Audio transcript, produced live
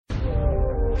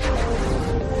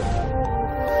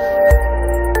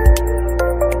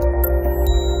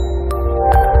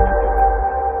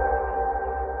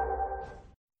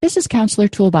This is Counselor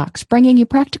Toolbox, bringing you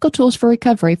practical tools for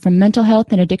recovery from mental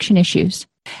health and addiction issues.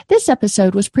 This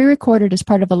episode was pre-recorded as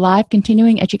part of a live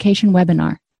continuing education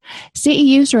webinar.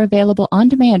 CEUs are available on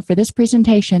demand for this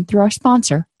presentation through our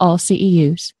sponsor, All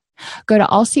CEUs. Go to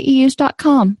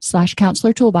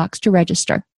allceus.com/Counselor Toolbox to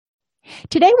register.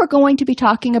 Today we're going to be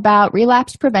talking about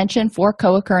relapse prevention for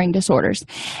co-occurring disorders.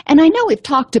 And I know we've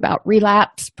talked about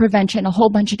relapse prevention a whole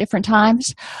bunch of different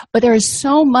times, but there is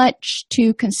so much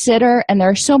to consider, and there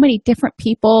are so many different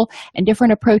people and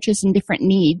different approaches and different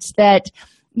needs that,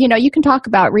 you can talk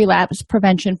about relapse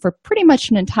prevention for pretty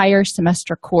much an entire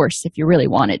semester course if you really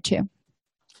wanted to.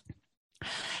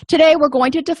 Today we're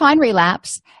going to define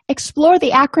relapse, explore the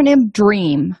acronym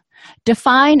DREAM,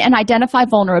 define and identify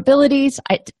vulnerabilities,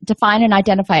 define and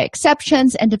identify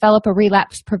exceptions, and develop a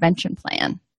relapse prevention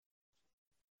plan.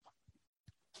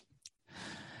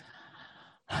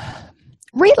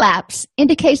 Relapse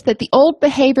indicates that the old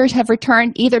behaviors have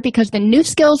returned either because the new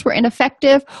skills were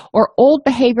ineffective or old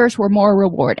behaviors were more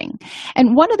rewarding.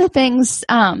 And one of the things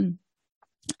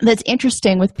that's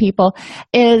interesting with people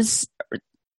is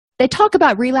they talk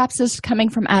about relapses coming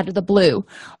from out of the blue,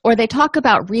 or they talk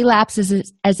about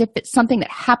relapses as if it's something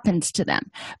that happens to them.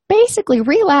 Basically,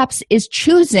 relapse is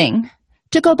choosing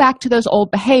to go back to those old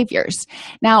behaviors.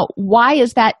 Now, why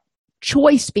is that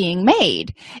choice being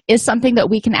made is something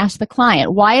that we can ask the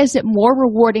client. Why is it more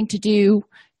rewarding to do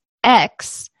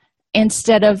X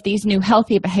instead of these new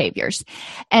healthy behaviors?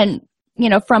 And,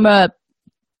 from a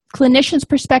clinician's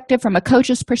perspective, from a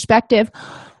coach's perspective,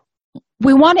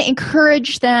 we want to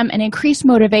encourage them and increase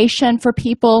motivation for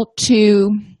people to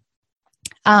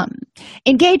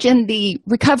engage in the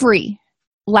recovery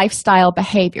lifestyle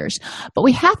behaviors. But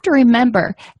we have to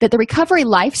remember that the recovery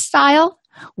lifestyle,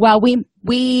 while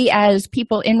we as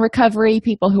people in recovery,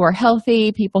 people who are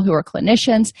healthy, people who are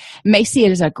clinicians, may see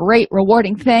it as a great,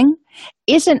 rewarding thing,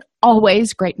 isn't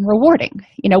always great and rewarding.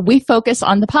 We focus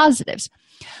on the positives.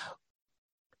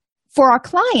 For our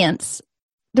clients,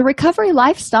 the recovery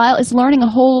lifestyle is learning a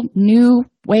whole new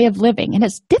way of living, and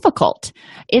it's difficult.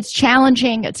 It's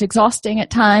challenging. It's exhausting at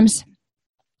times.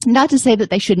 Not to say that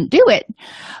they shouldn't do it,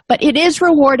 but it is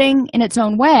rewarding in its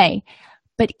own way.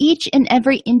 But each and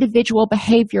every individual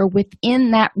behavior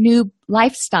within that new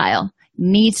lifestyle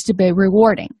needs to be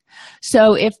rewarding.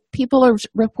 So if people are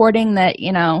reporting that,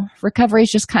 recovery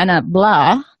is just kind of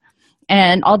blah,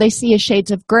 and all they see is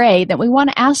shades of gray, then we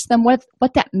want to ask them what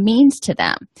that means to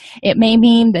them. It may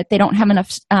mean that they don't have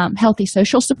enough healthy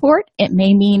social support. It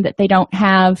may mean that they don't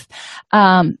have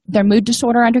their mood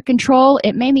disorder under control.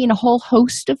 It may mean a whole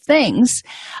host of things,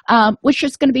 which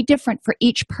is going to be different for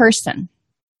each person.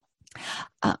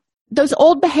 Those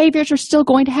old behaviors are still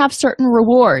going to have certain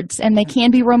rewards, and they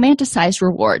can be romanticized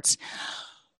rewards.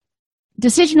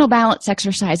 Decisional balance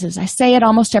exercises, I say it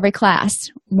almost every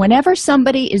class. Whenever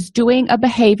somebody is doing a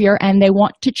behavior and they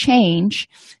want to change,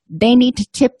 they need to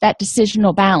tip that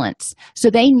decisional balance. So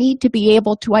they need to be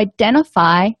able to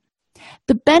identify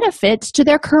the benefits to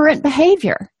their current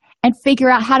behavior and figure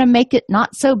out how to make it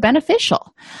not so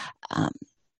beneficial.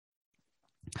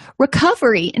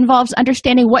 Recovery involves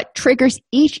understanding what triggers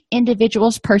each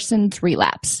individual's person's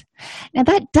relapse. Now,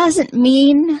 that doesn't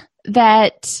mean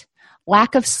that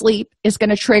lack of sleep is going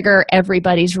to trigger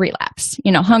everybody's relapse.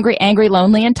 Hungry, angry,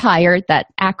 lonely, and tired, that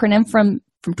acronym from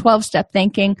 12-step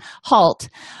thinking, HALT.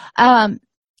 That's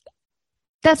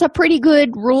a pretty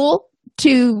good rule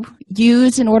to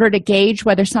use in order to gauge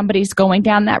whether somebody's going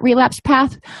down that relapse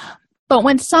path. But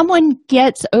when someone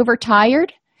gets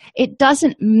overtired, it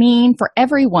doesn't mean for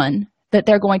everyone that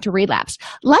they're going to relapse.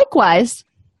 Likewise,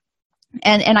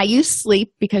 and I use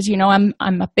sleep because, I'm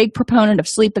a big proponent of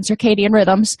sleep and circadian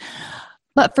rhythms.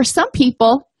 But for some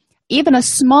people, even a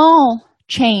small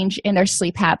change in their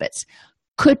sleep habits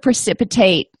could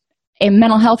precipitate a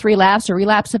mental health relapse, a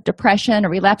relapse of depression, a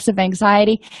relapse of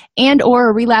anxiety, and or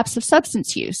a relapse of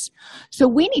substance use. So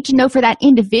we need to know for that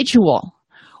individual,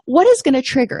 what is going to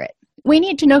trigger it? We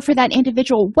need to know for that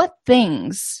individual what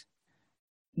things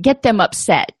get them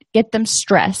upset, get them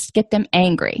stressed, get them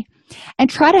angry, and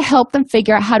try to help them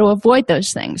figure out how to avoid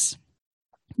those things.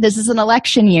 This is an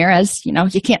election year, as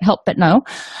you can't help but know.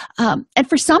 And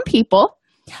for some people,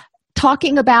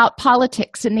 talking about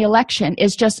politics in the election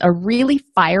is just a really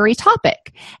fiery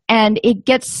topic, and it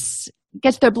gets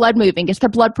their blood moving, gets their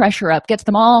blood pressure up, gets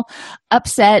them all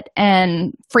upset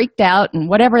and freaked out and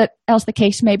whatever else the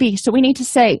case may be. So we need to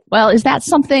say, well, is that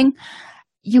something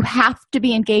you have to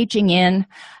be engaging in?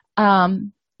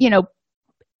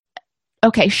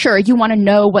 Okay, sure, you want to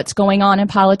know what's going on in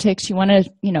politics. You want to,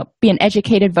 be an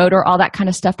educated voter, all that kind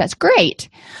of stuff. That's great.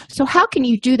 So how can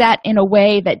you do that in a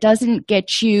way that doesn't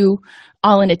get you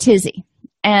all in a tizzy?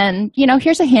 And,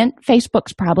 here's a hint,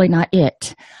 Facebook's probably not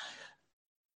it.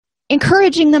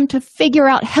 Encouraging them to figure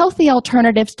out healthy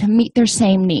alternatives to meet their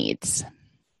same needs.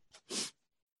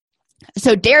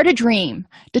 So dare to dream,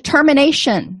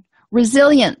 determination,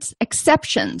 resilience,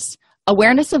 exceptions,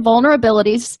 awareness of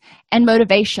vulnerabilities, and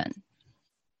motivation.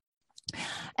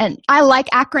 And I like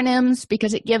acronyms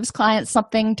because it gives clients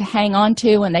something to hang on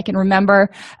to and they can remember.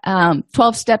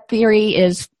 12-step theory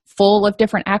is full of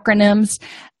different acronyms.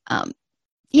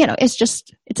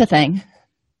 It's a thing.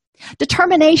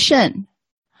 Determination.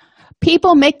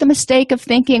 People make the mistake of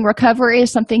thinking recovery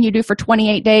is something you do for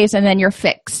 28 days and then you're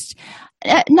fixed.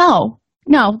 No,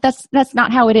 that's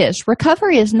not how it is.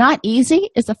 Recovery is not easy.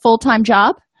 It's a full-time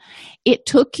job. It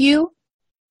took you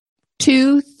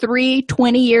 2, 3,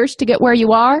 20 years to get where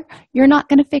you are. You're not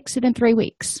going to fix it in 3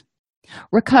 weeks.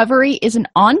 Recovery is an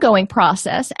ongoing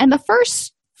process, and the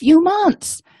first few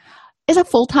months is a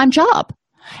full-time job.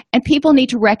 And people need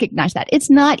to recognize that. It's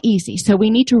not easy, so we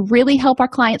need to really help our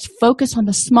clients focus on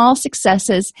the small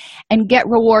successes and get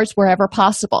rewards wherever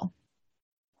possible.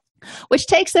 Which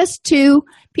takes us to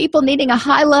people needing a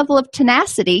high level of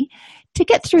tenacity to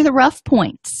get through the rough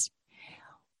points.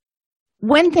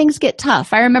 When things get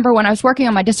tough, I remember when I was working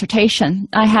on my dissertation,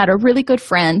 I had a really good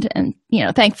friend, and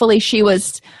thankfully she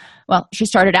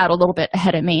started out a little bit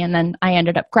ahead of me, and then I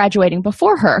ended up graduating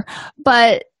before her.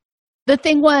 But the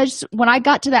thing was, when I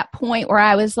got to that point where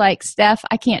I was like, Steph,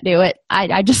 I can't do it.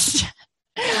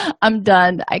 I'm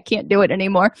done. I can't do it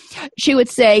anymore. She would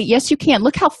say, yes, you can.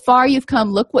 Look how far you've come.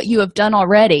 Look what you have done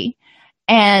already.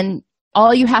 And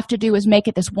all you have to do is make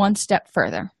it this one step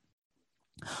further.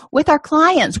 With our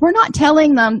clients, we're not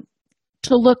telling them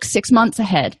to look 6 months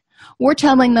ahead. We're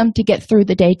telling them to get through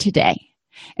the day to day.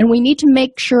 And we need to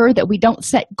make sure that we don't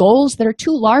set goals that are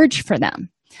too large for them.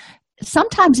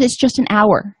 Sometimes it's just an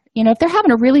hour. If they're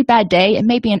having a really bad day, it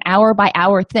may be an hour by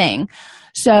hour thing.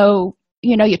 So,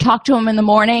 you talk to them in the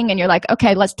morning and you're like,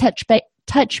 okay, let's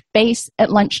touch base at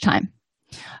lunchtime.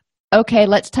 Okay,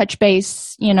 let's touch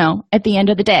base, at the end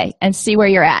of the day and see where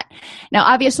you're at. Now,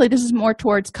 obviously, this is more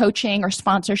towards coaching or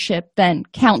sponsorship than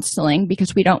counseling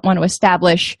because we don't want to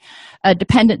establish a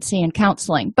dependency in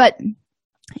counseling. But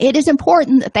it is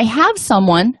important that they have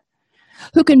someone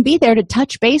who can be there to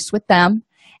touch base with them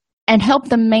and help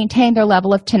them maintain their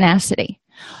level of tenacity.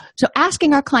 So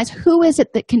asking our clients, who is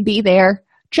it that can be there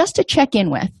just to check in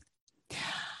with?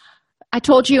 I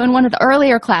told you in one of the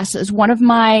earlier classes, one of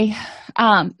my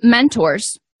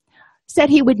mentors said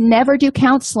he would never do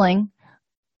counseling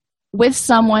with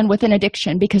someone with an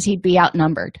addiction because he'd be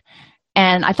outnumbered.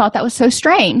 And I thought that was so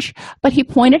strange, but he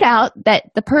pointed out that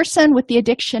the person with the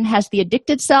addiction has the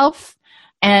addicted self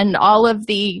and all of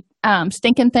the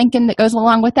stinking thinking that goes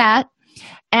along with that,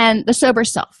 and the sober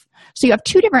self. So you have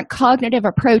two different cognitive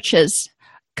approaches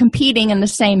competing in the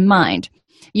same mind.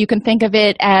 You can think of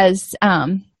it as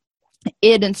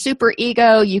id and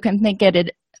superego. You can think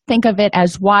of it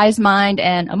as wise mind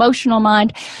and emotional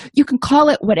mind. You can call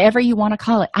it whatever you want to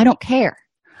call it. I don't care.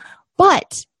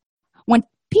 But when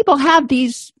people have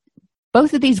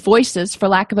both of these voices, for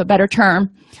lack of a better term,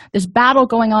 this battle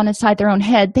going on inside their own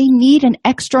head, they need an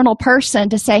external person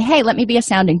to say, hey, let me be a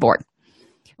sounding board.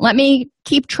 Let me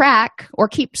keep track or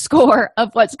keep score of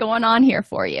what's going on here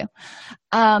for you.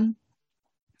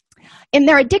 In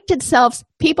their addicted selves,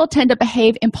 people tend to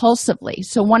behave impulsively.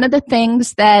 So one of the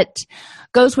things that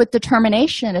goes with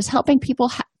determination is helping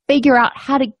people figure out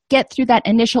how to get through that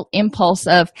initial impulse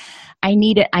of, I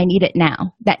need it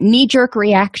now. That knee-jerk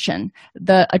reaction,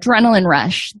 the adrenaline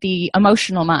rush, the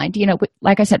emotional mind.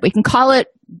 Like I said, we can call it,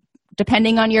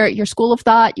 depending on your school of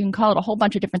thought, you can call it a whole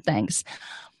bunch of different things.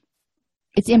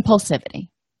 It's impulsivity.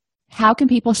 How can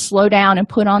people slow down and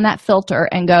put on that filter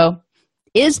and go,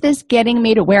 is this getting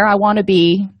me to where I want to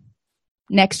be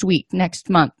next week, next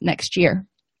month, next year?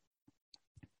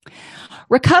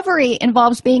 Recovery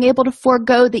involves being able to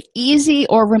forego the easy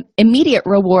or immediate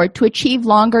reward to achieve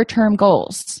longer-term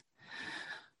goals.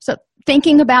 So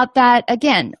thinking about that,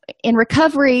 again, in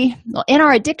recovery, in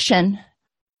our addiction,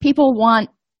 people want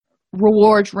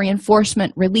rewards,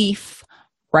 reinforcement, relief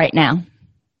right now.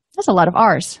 That's a lot of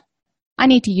R's. I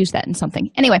need to use that in something.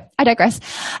 Anyway, I digress.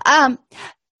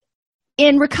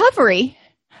 In recovery,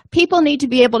 people need to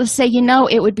be able to say,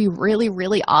 it would be really,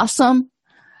 really awesome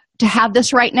to have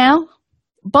this right now,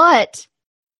 but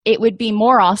it would be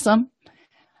more awesome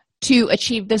to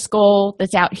achieve this goal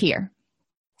that's out here.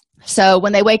 So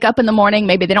when they wake up in the morning,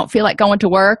 maybe they don't feel like going to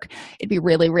work. It'd be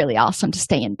really, really awesome to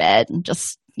stay in bed and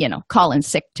just, call in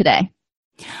sick today.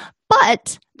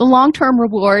 But the long-term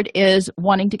reward is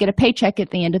wanting to get a paycheck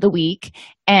at the end of the week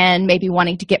and maybe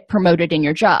wanting to get promoted in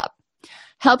your job.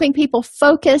 helping people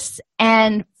focus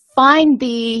and find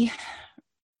the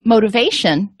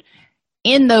motivation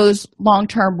in those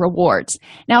long-term rewards.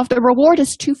 Now, if the reward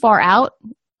is too far out,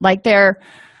 like they're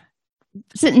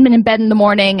sitting in bed in the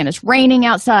morning and it's raining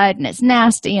outside and it's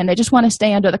nasty and they just want to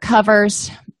stay under the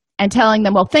covers, and telling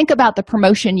them, well, think about the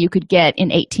promotion you could get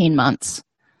in 18 months.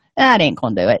 That ain't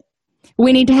going to do it.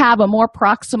 We need to have a more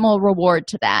proximal reward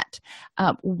to that.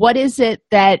 What is it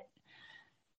that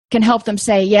can help them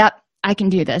say, yep, I can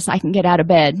do this. I can get out of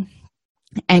bed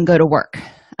and go to work.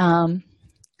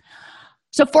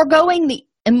 So foregoing the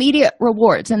immediate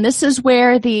rewards, and this is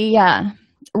where the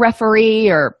referee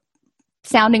or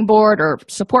sounding board or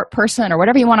support person or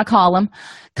whatever you want to call them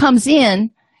comes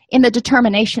in the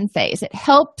determination phase. It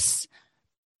helps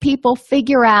people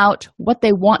figure out what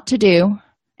they want to do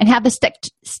and have the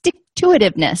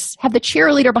stick-to-itiveness, have the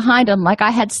cheerleader behind them, like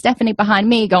I had Stephanie behind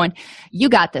me going, you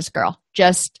got this, girl.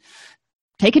 Just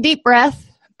take a deep breath,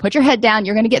 put your head down,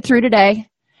 you're going to get through today,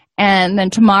 and then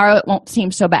tomorrow it won't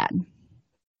seem so bad.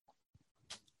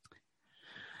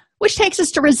 Which takes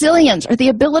us to resilience, or the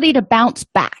ability to bounce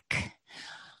back.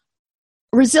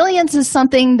 Resilience is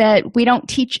something that we don't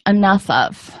teach enough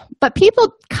of, but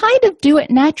people kind of do it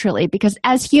naturally because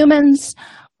as humans,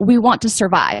 we want to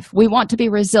survive. We want to be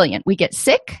resilient. We get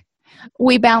sick,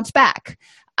 we bounce back.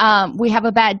 We have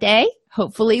a bad day,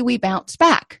 hopefully we bounce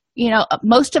back. You know,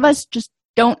 most of us just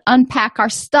don't unpack our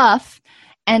stuff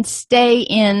and stay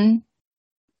in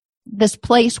this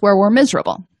place where we're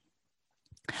miserable.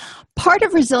 Part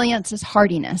of resilience is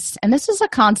hardiness, and this is a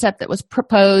concept that was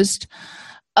proposed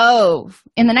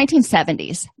in the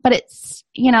 1970s, but it's,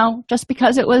 just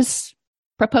because it was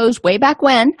proposed way back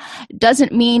when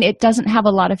doesn't mean it doesn't have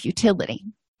a lot of utility.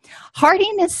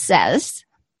 Hardiness says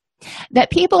that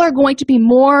people are going to be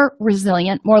more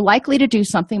resilient, more likely to do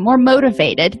something, more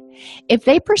motivated if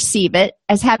they perceive it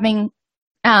as having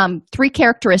three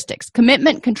characteristics: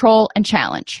 commitment, control, and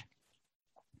challenge.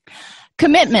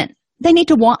 Commitment, they need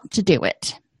to want to do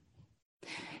it.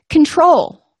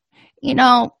 Control,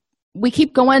 we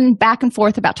keep going back and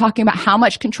forth about talking about how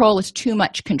much control is too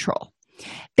much control.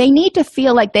 They need to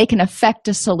feel like they can affect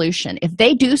a solution. If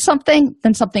they do something,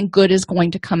 then something good is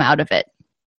going to come out of it.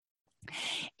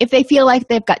 If they feel like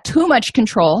they've got too much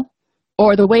control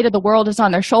or the weight of the world is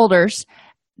on their shoulders,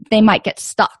 they might get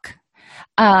stuck.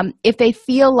 If they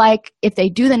feel like if they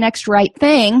do the next right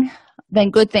thing,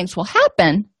 then good things will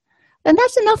happen, then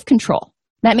that's enough control.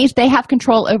 That means they have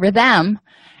control over them,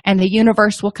 and the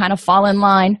universe will kind of fall in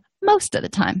line most of the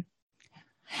time.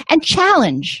 And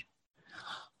challenge.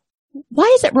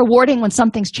 Why is it rewarding when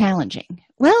something's challenging?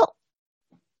 Well,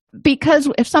 because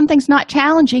if something's not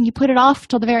challenging, you put it off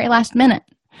till the very last minute.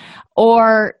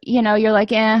 Or, you're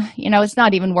like, it's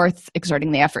not even worth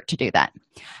exerting the effort to do that.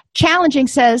 Challenging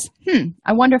says,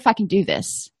 I wonder if I can do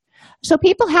this. So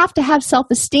people have to have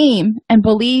self-esteem and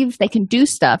believe they can do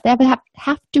stuff. They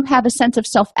have to have a sense of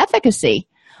self-efficacy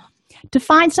to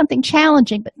find something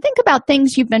challenging. But think about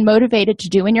things you've been motivated to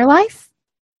do in your life,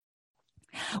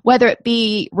 whether it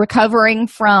be recovering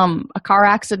from a car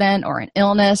accident or an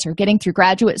illness or getting through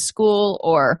graduate school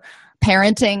or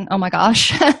parenting. Oh my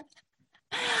gosh.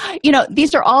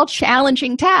 These are all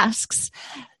challenging tasks.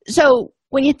 So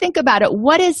when you think about it,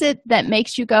 what is it that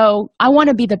makes you go, I want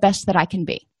to be the best that I can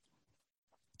be?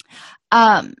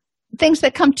 Things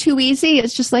that come too easy,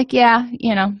 it's just like,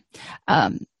 in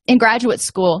graduate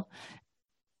school,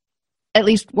 at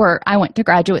least where I went to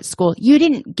graduate school, you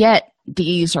didn't get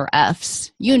D's or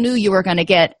F's. You knew you were going to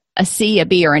get a C, a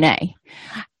B, or an A.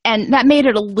 And that made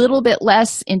it a little bit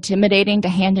less intimidating to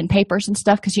hand in papers and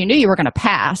stuff because you knew you were going to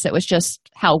pass. It was just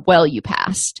how well you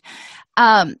passed.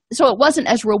 So it wasn't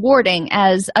as rewarding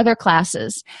as other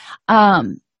classes.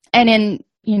 And in,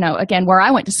 again, where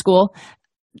I went to school,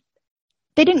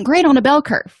 they didn't grade on a bell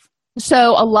curve.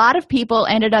 So a lot of people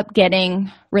ended up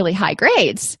getting really high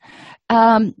grades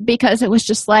because it was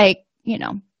just like,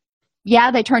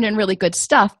 they turned in really good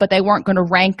stuff, but they weren't going to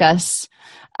rank us.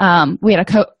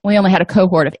 We only had a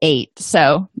cohort of 8,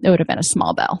 so it would have been a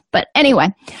small bell. But anyway,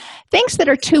 things that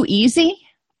are too easy,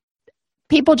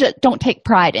 people just don't take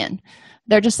pride in.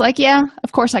 They're just like, yeah,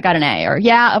 of course I got an A, or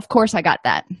yeah, of course I got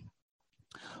that.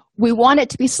 We want it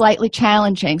to be slightly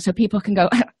challenging so people can go,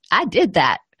 I did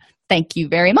that. Thank you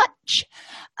very much.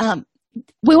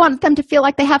 We want them to feel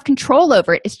like they have control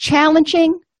over it. It's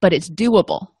challenging, but it's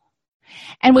doable.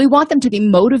 And we want them to be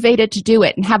motivated to do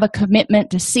it and have a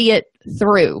commitment to see it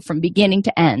through from beginning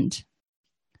to end.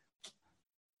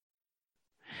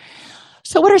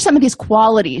 So what are some of these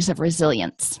qualities of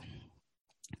resilience?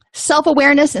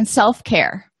 Self-awareness and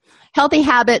self-care. Healthy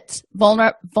habits,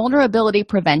 vulnerability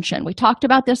prevention. We talked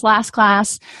about this last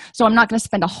class, so I'm not going to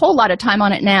spend a whole lot of time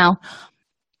on it now.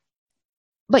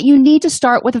 But you need to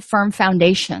start with a firm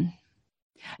foundation.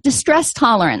 Distress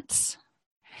tolerance.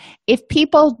 If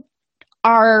people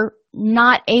are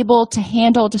not able to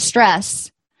handle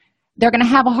distress, they're going to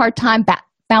have a hard time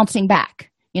bouncing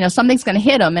back. Something's going to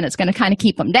hit them and it's going to kind of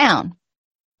keep them down.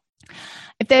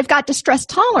 If they've got distress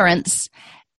tolerance,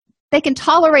 they can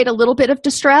tolerate a little bit of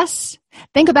distress.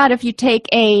 Think about if you take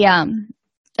a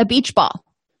beach ball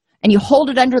and you hold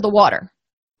it under the water.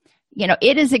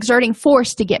 It is exerting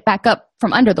force to get back up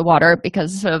from under the water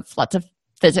because of lots of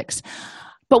physics.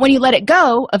 But when you let it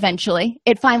go, eventually,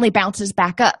 it finally bounces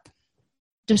back up.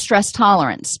 Distress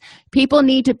tolerance. People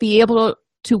need to be able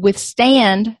to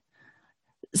withstand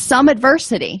some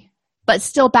adversity, but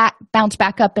still bounce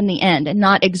back up in the end and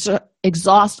not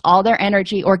exhaust all their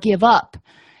energy or give up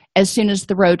as soon as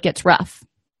the road gets rough.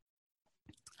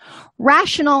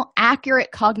 Rational,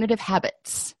 accurate cognitive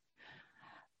habits.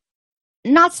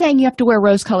 Not saying you have to wear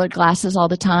rose-colored glasses all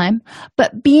the time,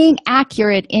 but being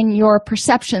accurate in your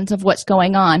perceptions of what's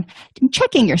going on and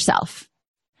checking yourself.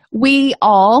 We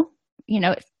all,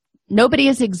 nobody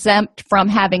is exempt from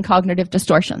having cognitive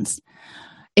distortions.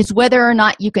 It's whether or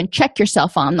not you can check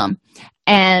yourself on them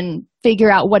and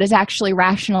figure out what is actually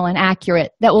rational and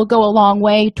accurate. That will go a long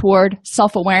way toward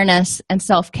self-awareness and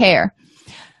self-care.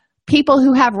 People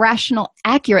who have rational,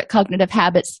 accurate cognitive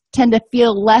habits tend to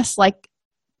feel less like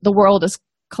the world is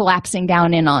collapsing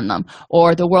down in on them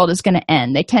or the world is going to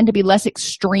end. They tend to be less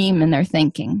extreme in their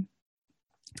thinking.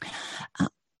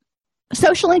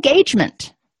 Social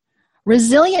engagement.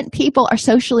 Resilient people are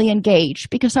socially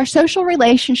engaged because our social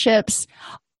relationships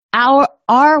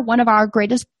are one of our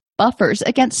greatest buffers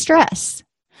against stress.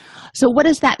 So what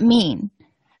does that mean?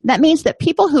 That means that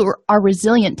people who are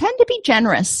resilient tend to be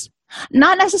generous,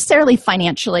 not necessarily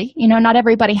financially. Not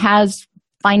everybody has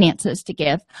finances to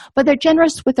give, but they're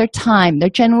generous with their time. They're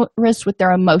generous with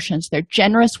their emotions. They're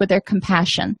generous with their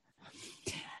compassion.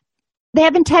 They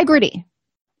have integrity.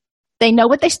 They know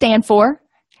what they stand for,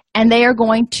 and they are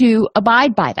going to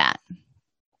abide by that.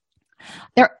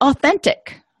 They're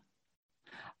authentic.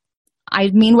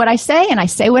 I mean what I say, and I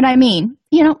say what I mean,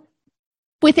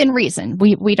 within reason.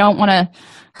 We don't want to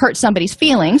hurt somebody's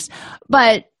feelings,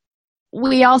 but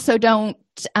we also don't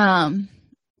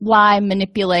lie,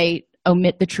 manipulate,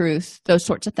 omit the truth, those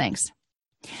sorts of things.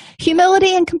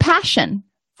 Humility and compassion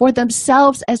for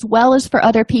themselves as well as for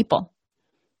other people.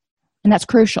 And that's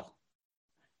crucial.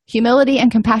 Humility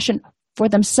and compassion for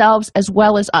themselves as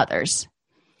well as others.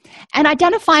 And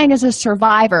identifying as a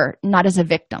survivor, not as a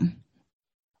victim.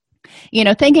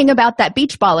 Thinking about that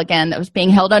beach ball again that was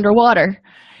being held underwater,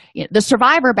 the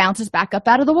survivor bounces back up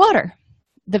out of the water.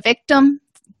 The victim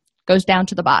goes down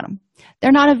to the bottom.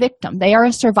 They're not a victim. They are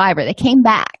a survivor. They came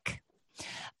back.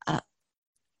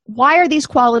 Why are these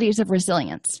qualities of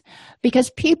resilience? Because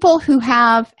people who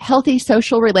have healthy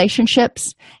social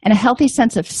relationships and a healthy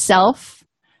sense of self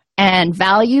and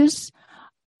values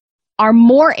are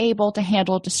more able to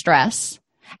handle distress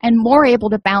and more able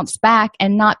to bounce back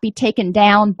and not be taken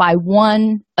down by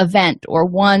one event or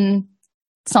one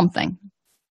something.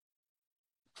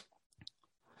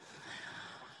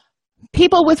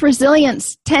 People with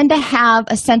resilience tend to have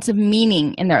a sense of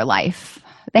meaning in their life.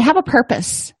 They have a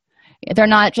purpose. They're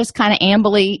not just kind of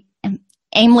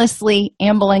aimlessly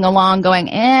ambling along going,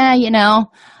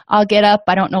 I'll get up.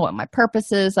 I don't know what my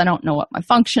purpose is. I don't know what my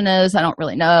function is. I don't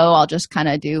really know. I'll just kind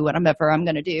of do whatever I'm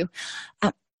going to do.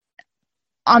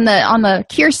 On the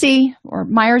Keirsey or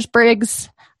Myers-Briggs,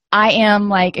 I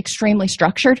am extremely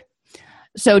structured.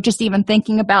 So just even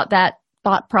thinking about that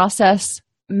thought process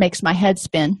makes my head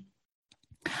spin.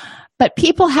 But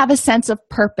people have a sense of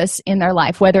purpose in their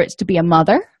life, whether it's to be a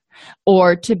mother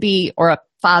or a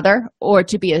father or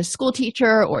to be a school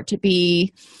teacher or to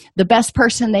be the best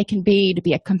person they can be, to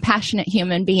be a compassionate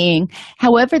human being.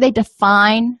 However they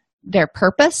define their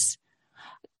purpose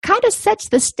kind of sets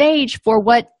the stage for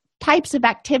what types of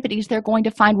activities they're going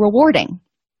to find rewarding.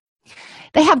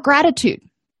 They have gratitude.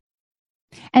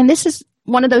 And this is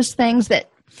one of those things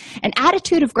that an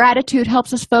attitude of gratitude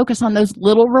helps us focus on those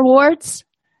little rewards,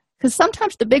 because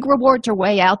sometimes the big rewards are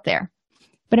way out there.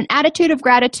 But an attitude of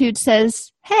gratitude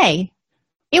says, hey,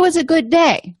 it was a good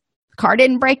day. The car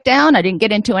didn't break down. I didn't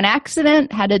get into an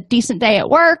accident, had a decent day at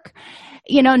work.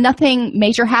 Nothing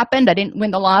major happened. I didn't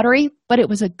win the lottery, but it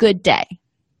was a good day.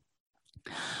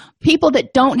 People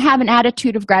that don't have an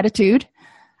attitude of gratitude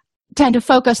tend to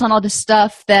focus on all the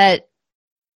stuff that,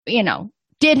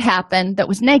 did happen that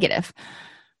was negative.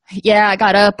 yeah, I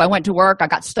got up, I went to work, I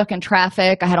got stuck in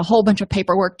traffic, I had a whole bunch of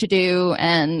paperwork to do,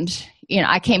 and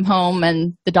I came home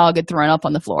and the dog had thrown up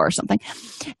on the floor or something.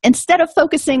 Instead of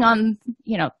focusing on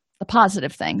the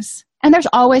positive things, and there's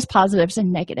always positives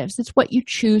and negatives, it's what you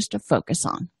choose to focus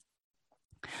on.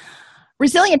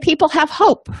 Resilient people have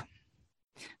hope.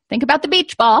 Think about the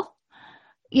beach ball.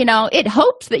 It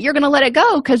hopes that you're going to let it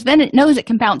go, because then it knows it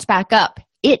can bounce back up.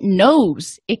 It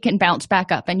knows it can bounce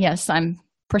back up. And yes, I'm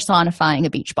personifying a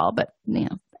beach ball, but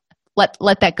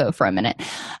let that go for a minute.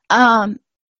 The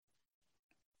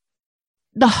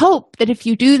hope that if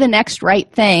you do the next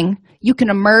right thing, you can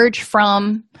emerge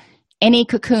from any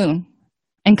cocoon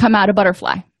and come out a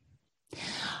butterfly.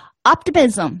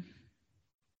 Optimism.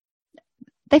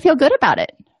 They feel good about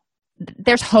it.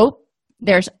 There's hope.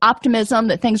 There's optimism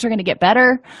that things are going to get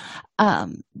better.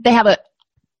 They have a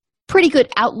pretty good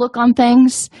outlook on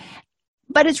things,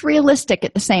 but it's realistic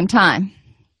at the same time.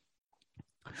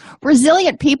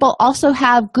 Resilient people also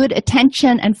have good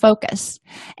attention and focus.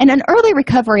 And in early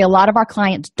recovery, a lot of our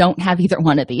clients don't have either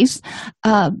one of these.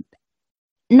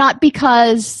 Not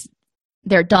because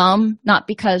they're dumb, not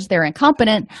because they're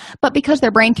incompetent, but because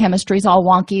their brain chemistry is all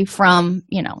wonky from,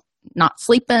 not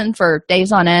sleeping for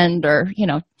days on end, or,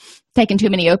 taking too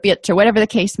many opiates, or whatever the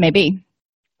case may be.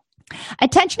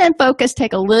 Attention and focus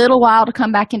take a little while to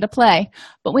come back into play,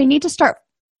 but we need to start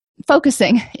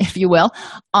focusing, if you will,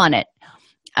 on it.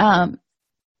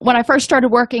 When I first started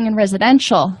working in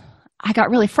residential, I got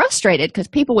really frustrated because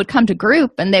people would come to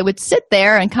group and they would sit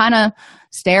there and kind of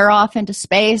stare off into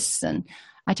space. And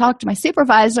I talked to my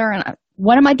supervisor, and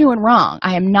what am I doing wrong?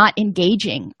 I am not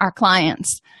engaging our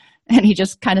clients. And he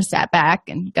just kind of sat back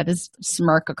and got this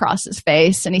smirk across his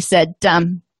face. And he said,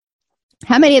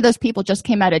 how many of those people just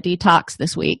came out of detox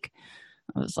this week?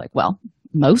 I was like, well,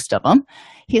 most of them.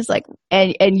 He's like,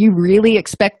 and you really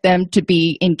expect them to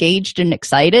be engaged and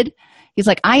excited? He's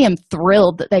like, I am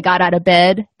thrilled that they got out of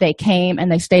bed, they came,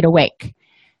 and they stayed awake.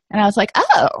 And I was like,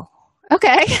 oh,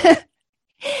 okay.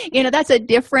 That's a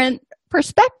different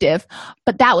perspective,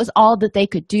 but that was all that they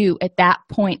could do at that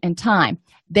point in time.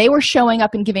 They were showing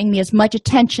up and giving me as much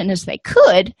attention as they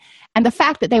could, and the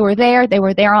fact that they were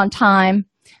there on time,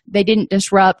 they didn't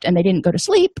disrupt, and they didn't go to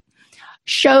sleep,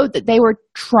 showed that they were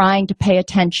trying to pay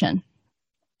attention.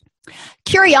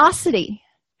 Curiosity,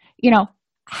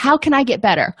 how can I get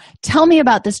better? Tell me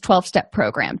about this 12-step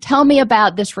program. Tell me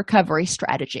about this recovery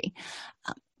strategy.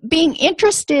 Being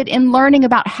interested in learning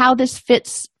about how this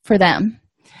fits for them,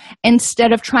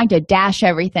 instead of trying to dash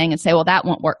everything and say, well, that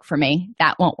won't work for me,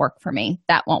 that won't work for me,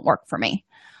 that won't work for me.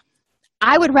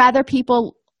 I would rather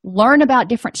people learn about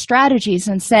different strategies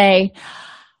and say,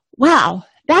 wow,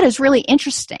 that is really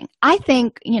interesting. I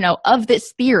think, of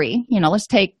this theory, let's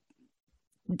take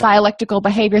dialectical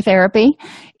behavior therapy,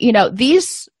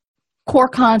 these core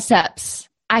concepts,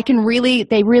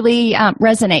 they really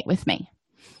resonate with me.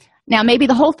 Now, maybe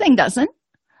the whole thing doesn't,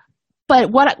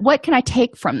 but what can I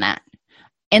take from that?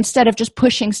 Instead of just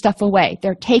pushing stuff away,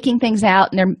 they're taking things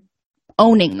out and they're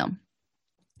owning them.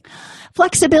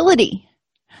 Flexibility,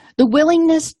 the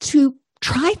willingness to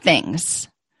try things,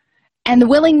 and the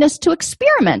willingness to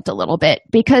experiment a little bit,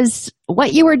 because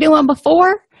what you were doing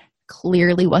before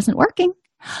clearly wasn't working.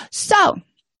 So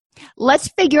let's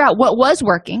figure out what was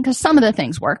working, because some of the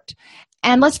things worked,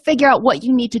 and let's figure out what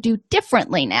you need to do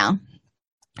differently now.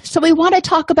 So we want to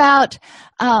talk about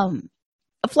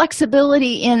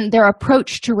flexibility in their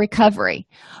approach to recovery.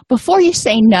 Before you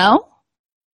say no,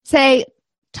 say,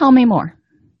 tell me more.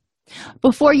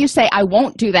 Before you say, I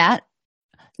won't do that,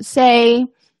 say,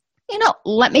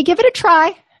 let me give it a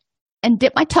try and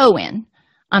dip my toe in.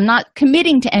 I'm not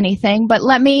committing to anything, but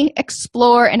let me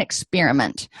explore and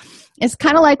experiment. It's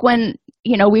kind of like when,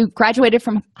 we graduated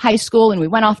from high school and we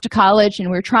went off to college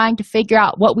and we were trying to figure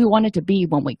out what we wanted to be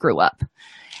when we grew up.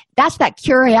 That's that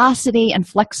curiosity and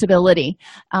flexibility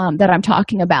that I'm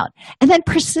talking about. And then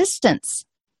persistence.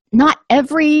 Not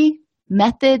every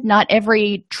method, not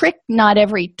every trick, not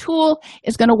every tool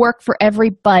is going to work for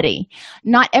everybody.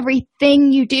 Not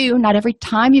everything you do, not every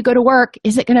time you go to work,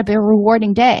 is it going to be a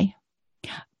rewarding day.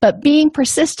 But being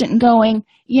persistent and going,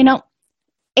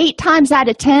 8 times out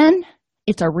of 10,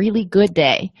 it's a really good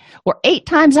day. Or 8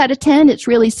 times out of 10, it's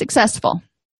really successful.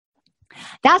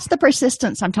 That's the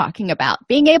persistence I'm talking about.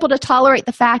 Being able to tolerate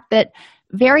the fact that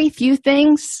very few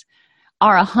things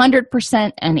are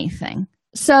 100% anything.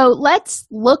 So let's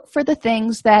look for the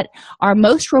things that are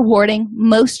most rewarding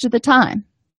most of the time.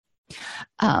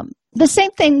 The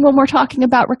same thing when we're talking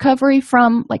about recovery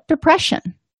from depression.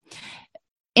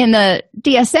 In the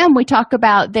DSM, we talk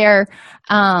about their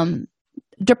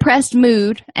depressed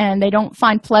mood and they don't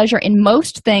find pleasure in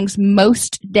most things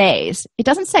most days. It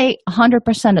doesn't say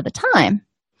 100% of the time.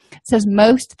 It says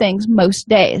most things most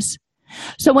days.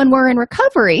 So when we're in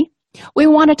recovery, we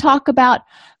want to talk about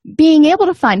being able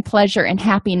to find pleasure and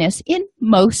happiness in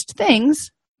most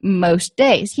things most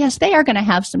days. Yes, they are going to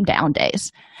have some down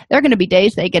days. There are going to be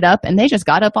days they get up and they just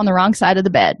got up on the wrong side of the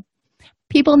bed.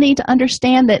 People need to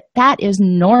understand that that is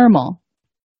normal.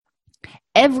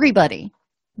 Everybody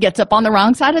gets up on the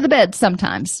wrong side of the bed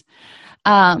sometimes,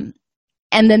 and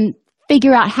then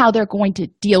figure out how they're going to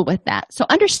deal with that. So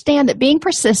understand that being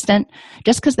persistent,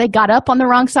 just because they got up on the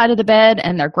wrong side of the bed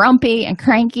and they're grumpy and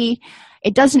cranky,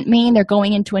 it doesn't mean they're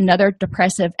going into another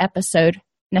depressive episode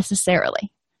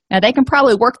necessarily. Now, they can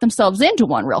probably work themselves into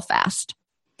one real fast,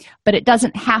 but it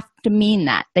doesn't have to mean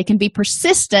that. They can be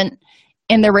persistent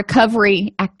in their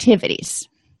recovery activities.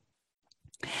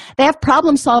 They have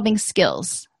problem-solving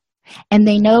skills, and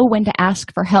they know when to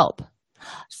ask for help.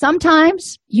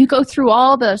 Sometimes you go through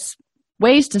all the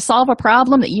ways to solve a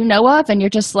problem that you know of, and you're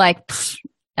just like,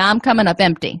 I'm coming up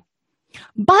empty.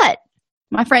 But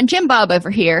my friend Jim Bob over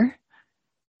here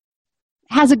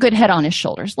has a good head on his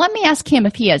shoulders. Let me ask him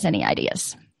if he has any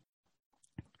ideas.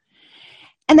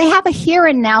 And they have a here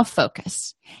and now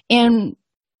focus. In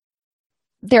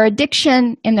their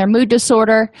addiction, in their mood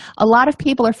disorder, a lot of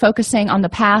people are focusing on the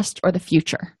past or the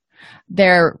future.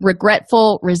 They're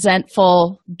regretful,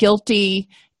 resentful, guilty,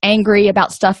 angry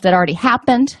about stuff that already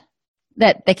happened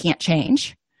that they can't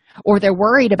change, or they're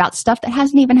worried about stuff that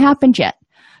hasn't even happened yet.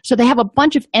 So they have a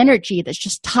bunch of energy that's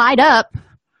just tied up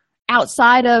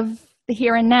outside of the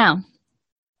here and now.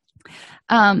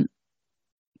 In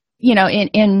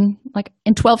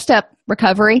 12-step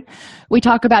recovery, we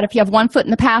talk about if you have one foot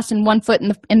in the past and one foot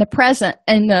in the present,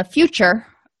 in the future,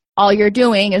 all you're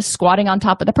doing is squatting on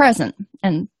top of the present.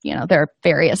 And, there are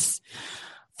various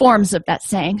forms of that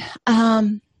saying.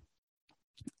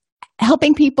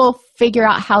 Helping people figure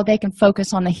out how they can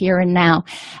focus on the here and now.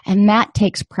 And that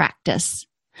takes practice.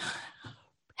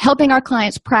 Helping our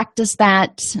clients practice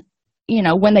that,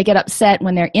 when they get upset,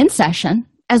 when they're in session,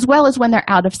 as well as when they're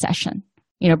out of session.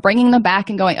 Bringing them back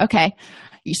and going, okay,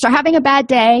 you start having a bad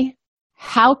day.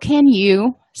 How can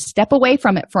you step away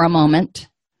from it for a moment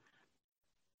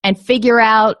and figure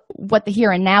out what the here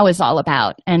and now is all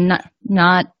about, and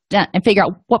and figure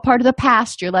out what part of the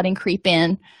past you're letting creep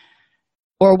in,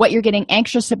 or what you're getting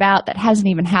anxious about that hasn't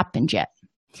even happened yet.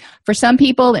 For some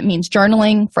people, it means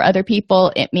journaling. For other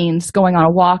people, it means going on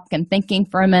a walk and thinking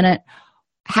for a minute.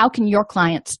 How can your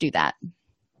clients do that?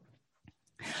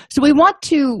 So we want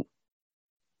to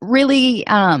really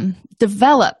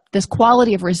develop this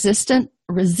quality of resilience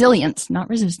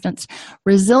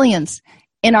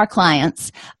in our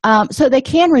clients, so they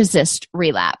can resist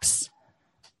relapse.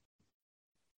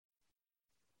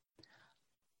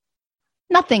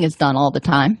 Nothing is done all the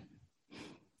time.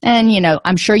 And,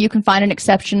 I'm sure you can find an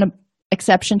exception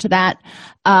to that.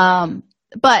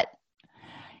 But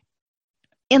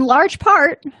in large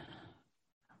part,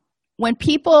 when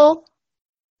people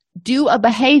do a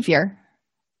behavior,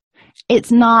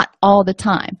 it's not all the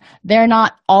time. They're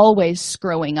not always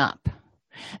screwing up.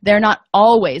 They're not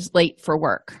always late for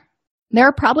work. There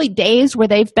are probably days where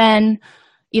they've been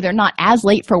either not as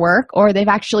late for work or they've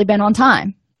actually been on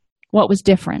time. What was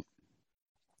different?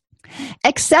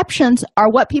 Exceptions are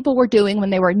what people were doing when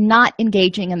they were not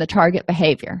engaging in the target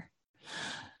behavior.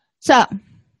 So,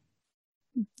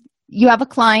 you have a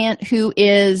client who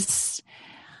is,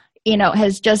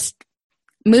 has just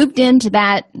moved into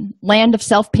that land of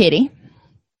self-pity,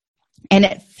 and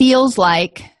it feels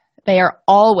like they are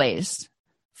always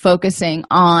focusing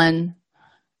on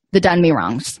the done me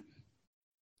wrongs.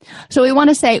 So we want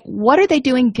to say, what are they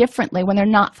doing differently when they're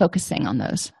not focusing on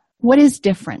those? What is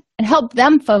different? And help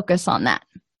them focus on that.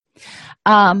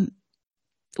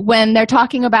 When they're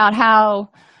talking about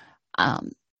how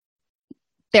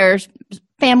their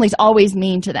family's always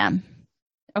mean to them,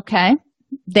 okay?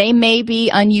 They may be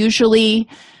unusually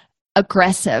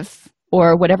aggressive,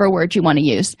 or whatever word you want to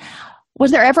use.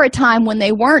 Was there ever a time when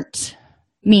they weren't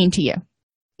mean to you?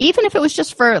 Even if it was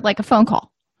just for like a phone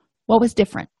call. What was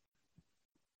different?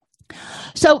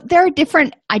 So there are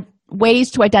different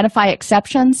ways to identify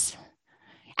exceptions.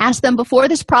 Ask them before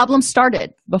this problem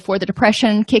started, before the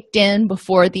depression kicked in,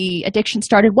 before the addiction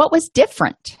started, what was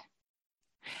different?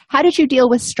 How did you deal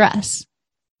with stress?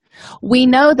 We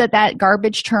know that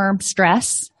garbage term,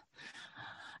 stress,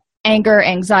 anger,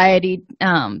 anxiety,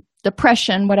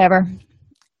 depression, whatever,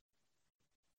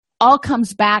 all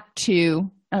comes back to,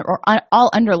 or all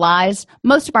underlies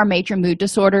most of our major mood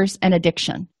disorders and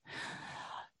addiction.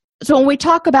 So when we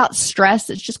talk about stress,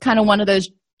 it's just kind of one of those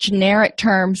generic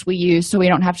terms we use so we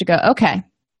don't have to go, okay,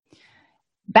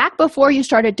 back before you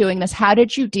started doing this, how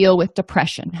did you deal with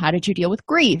depression? How did you deal with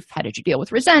grief? How did you deal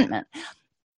with resentment?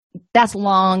 That's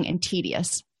long and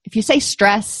tedious. If you say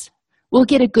stress, we'll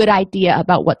get a good idea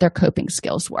about what their coping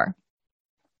skills were.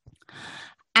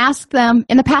 Ask them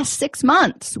in the past 6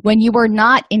 months when you were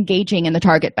not engaging in the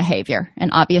target behavior.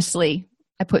 And obviously,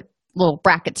 I put little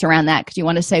brackets around that because you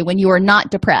want to say when you were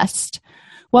not depressed,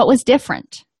 what was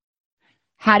different?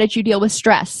 How did you deal with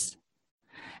stress?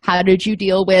 How did you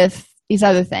deal with these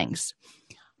other things?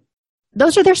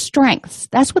 Those are their strengths.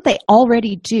 That's what they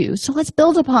already do. So let's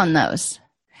build upon those.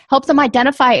 Help them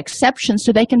identify exceptions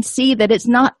so they can see that it's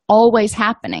not always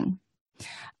happening.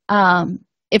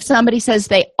 If somebody says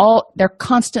they're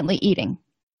constantly eating,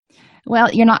 well,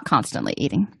 you're not constantly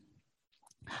eating.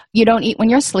 You don't eat when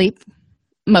you're asleep.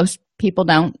 Most people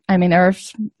don't. I mean,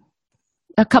 there's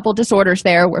a couple disorders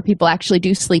there where people actually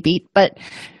do sleep eat, but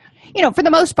for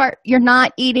the most part, you're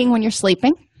not eating when you're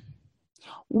sleeping.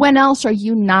 When else are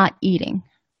you not eating?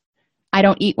 I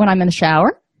don't eat when I'm in the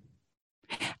shower.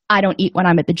 I don't eat when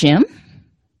I'm at the gym.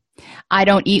 I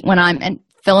don't eat when and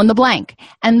fill in the blank.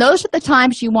 And those are the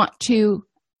times you want to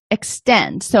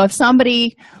extend. So if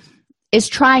somebody is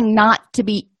trying not to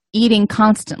be eating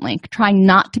constantly, trying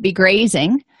not to be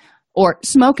grazing, or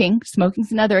smoking's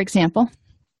another example,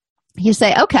 you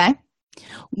say, okay,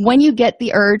 when you get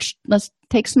the urge, let's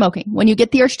take smoking. When you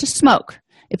get the urge to smoke,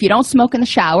 if you don't smoke in the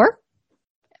shower,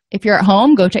 if you're at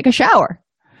home, go take a shower.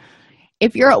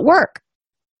 If you're at work,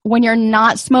 when you're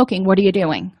not smoking, what are you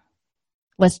doing?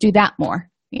 Let's do that more.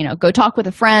 Go talk with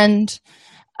a friend.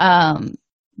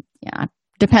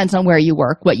 Depends on where you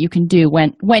work, what you can do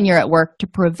when you're at work to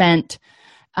prevent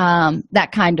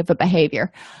that kind of a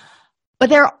behavior. But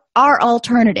there are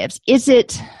alternatives. Is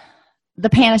it the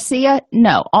panacea?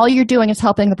 No. All you're doing is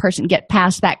helping the person get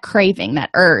past that craving, that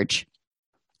urge.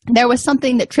 There was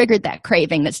something that triggered that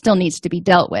craving that still needs to be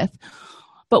dealt with.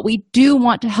 But we do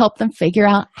want to help them figure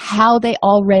out how they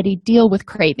already deal with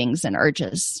cravings and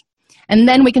urges. And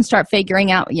then we can start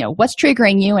figuring out, what's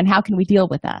triggering you and how can we deal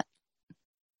with that.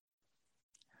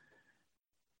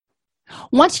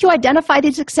 Once you identify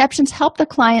these exceptions, help the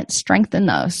client strengthen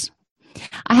those.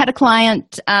 I had a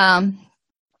client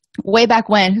way back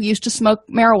when who used to smoke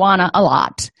marijuana a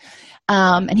lot.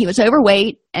 And he was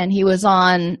overweight, and he was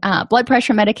on blood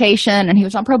pressure medication, and he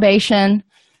was on probation.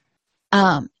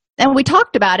 And we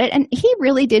talked about it, and he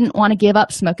really didn't want to give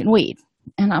up smoking weed.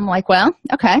 And I'm like, well,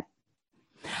 okay.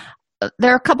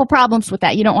 There are a couple problems with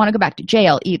that. You don't want to go back to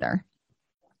jail either.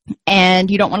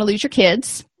 And you don't want to lose your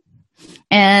kids.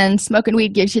 And smoking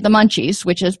weed gives you the munchies,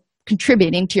 which is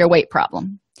contributing to your weight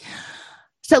problem.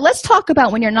 So let's talk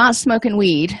about when you're not smoking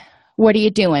weed, what are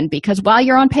you doing? Because while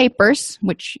you're on papers,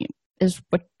 which is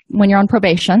when you're on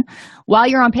probation, while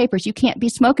you're on papers, you can't be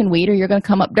smoking weed or you're going to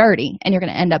come up dirty and you're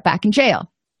going to end up back in jail.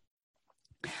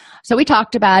 So we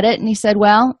talked about it, and he said,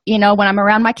 well, when I'm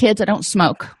around my kids, I don't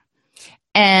smoke.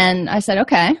 And I said,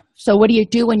 okay, so what do you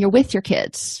do when you're with your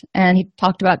kids? And he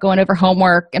talked about going over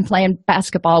homework and playing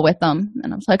basketball with them.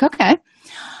 And I was like, okay.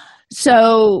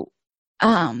 So,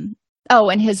 and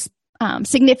his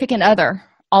significant other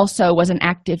also was an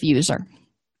active user.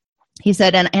 He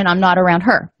said, and I'm not around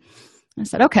her. I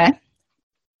said, okay.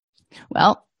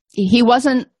 Well, he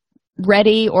wasn't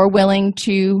ready or willing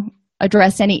to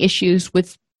address any issues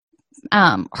with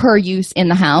her use in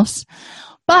the house,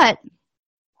 but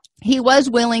he was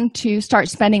willing to start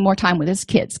spending more time with his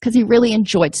kids because he really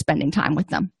enjoyed spending time with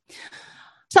them.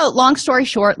 So long story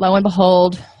short, lo and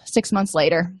behold, 6 months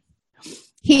later,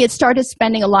 he had started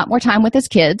spending a lot more time with his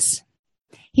kids.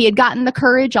 He had gotten the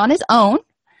courage on his own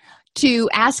to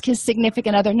ask his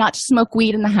significant other not to smoke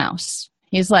weed in the house.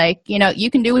 He's like,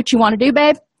 you can do what you want to do,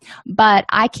 babe, but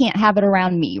I can't have it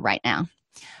around me right now.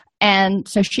 And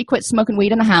so she quit smoking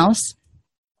weed in the house.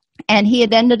 And he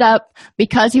had ended up,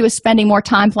 because he was spending more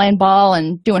time playing ball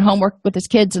and doing homework with his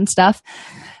kids and stuff,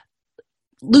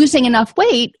 losing enough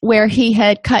weight where he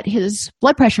had cut his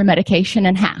blood pressure medication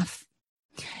in half.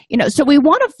 So we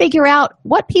want to figure out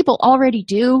what people already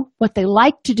do, what they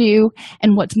like to do,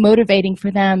 and what's motivating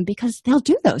for them, because they'll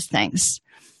do those things.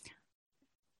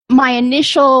 My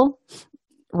initial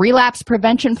relapse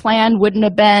prevention plan wouldn't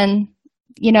have been,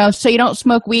 so you don't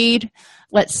smoke weed.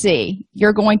 Let's see,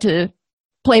 you're going to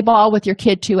play ball with your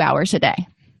kid 2 hours a day.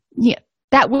 Yeah,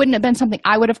 that wouldn't have been something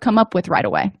I would have come up with right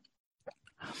away.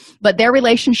 But their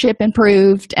relationship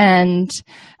improved, and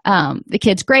the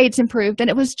kids' grades improved, and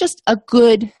it was just a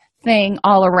good thing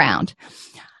all around.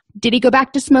 Did he go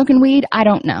back to smoking weed? I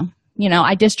don't know.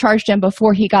 I discharged him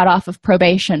before he got off of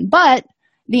probation, but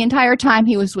the entire time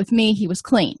he was with me, he was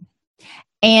clean.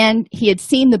 and he had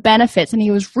seen the benefits, and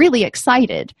he was really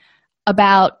excited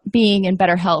about being in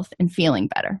better health and feeling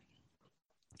better.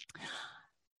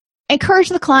 Encourage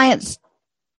the clients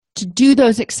to do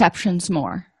those exceptions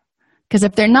more, because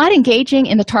if they're not engaging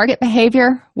in the target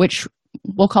behavior, which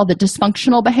we'll call the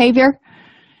dysfunctional behavior,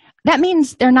 that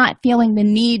means they're not feeling the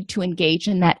need to engage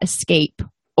in that escape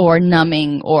or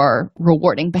numbing or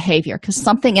rewarding behavior, because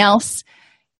something else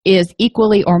is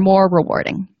equally or more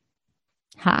rewarding.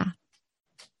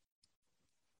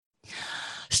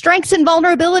 Strengths and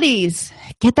vulnerabilities.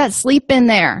 Get that sleep in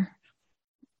there.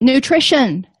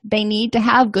 Nutrition. They need to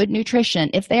have good nutrition.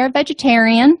 If they are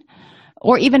vegetarian,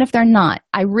 or even if they're not,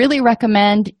 I really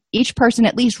recommend each person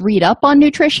at least read up on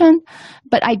nutrition,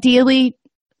 but ideally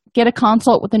get a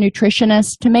consult with a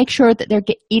nutritionist to make sure that they're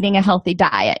eating a healthy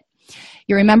diet.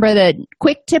 You remember the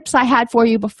quick tips I had for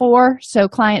you before, so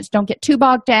clients don't get too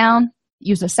bogged down.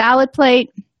 Use a salad plate.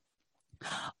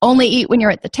 Only eat when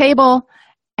you're at the table,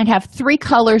 and have 3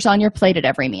 colors on your plate at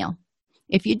every meal.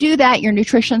 If you do that, your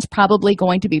nutrition's probably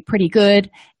going to be pretty good,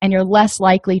 and you're less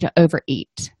likely to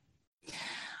overeat.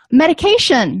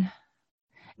 Medication.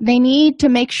 They need to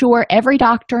make sure every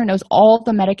doctor knows all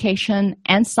the medication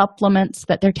and supplements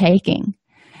that they're taking,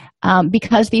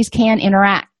 because these can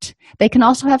interact. They can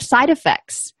also have side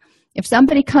effects. If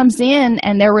somebody comes in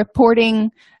and they're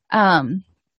reporting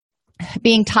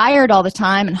being tired all the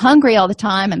time and hungry all the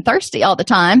time and thirsty all the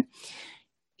time,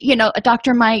 a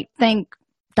doctor might think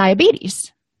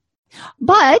diabetes.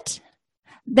 But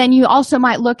then you also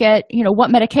might look at,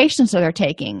 what medications are they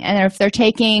taking. And if they're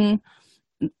taking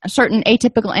certain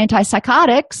atypical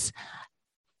antipsychotics,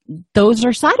 those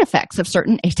are side effects of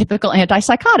certain atypical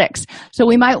antipsychotics. So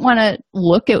we might want to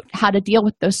look at how to deal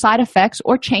with those side effects,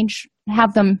 or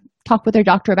have them talk with their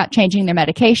doctor about changing their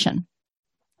medication.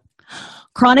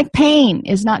 Chronic pain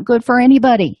is not good for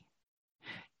anybody.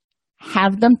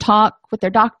 Have them talk with their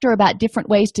doctor about different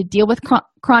ways to deal with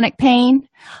chronic pain,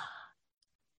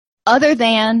 other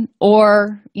than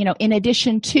or in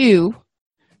addition to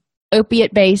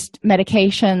opiate-based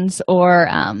medications or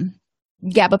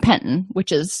gabapentin,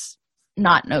 which is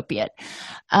not an opiate,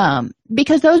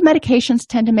 because those medications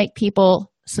tend to make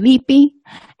people sleepy,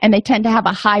 and they tend to have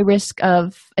a high risk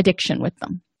of addiction with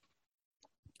them.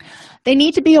 They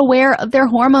need to be aware of their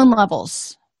hormone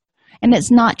levels, and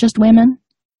it's not just women.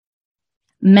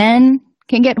 Men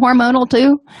can get hormonal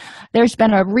too. There's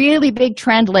been a really big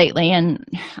trend lately, and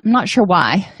I'm not sure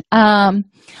why,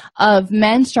 of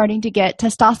men starting to get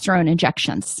testosterone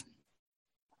injections.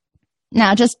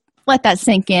 Now, just let that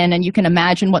sink in, and you can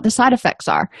imagine what the side effects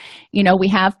are. We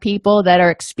have people that are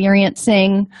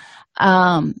experiencing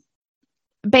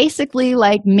basically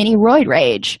like mini roid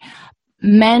rage.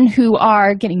 Men who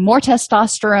are getting more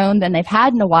testosterone than they've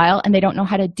had in a while, and they don't know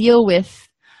how to deal with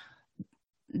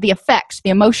the effects, the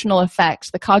emotional effects,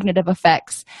 the cognitive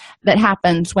effects that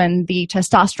happens when the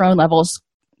testosterone levels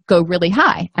go really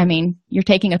high. I mean, you're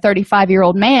taking a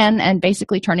 35-year-old man and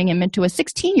basically turning him into a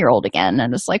 16-year-old again.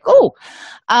 And it's like, whole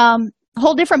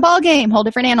different ball game, whole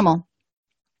different animal.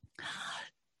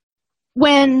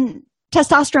 When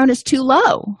testosterone is too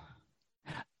low,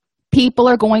 people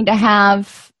are going to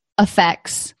have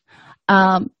effects,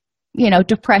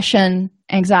 depression,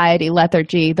 anxiety,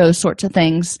 lethargy, those sorts of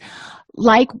things.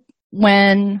 Like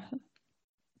when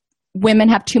women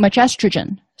have too much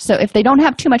estrogen. So if they don't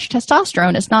have too much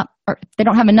testosterone, or they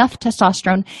don't have enough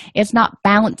testosterone, it's not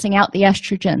balancing out the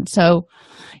estrogen. So,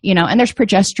 and there's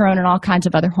progesterone and all kinds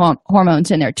of other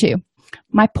hormones in there too.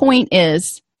 My point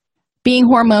is, being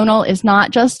hormonal is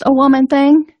not just a woman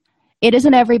thing. It is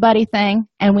an everybody thing,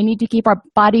 and we need to keep our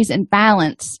bodies in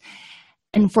balance.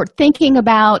 And for thinking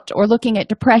about or looking at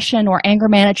depression or anger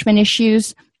management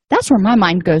issues, that's where my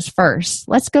mind goes first.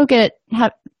 Let's go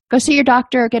see your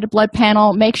doctor, get a blood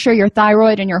panel, make sure your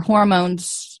thyroid and your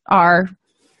hormones are,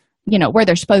 where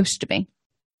they're supposed to be.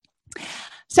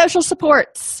 Social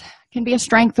supports can be a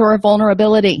strength or a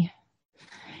vulnerability.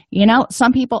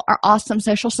 Some people are awesome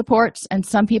social supports, and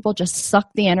some people just suck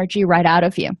the energy right out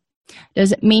of you.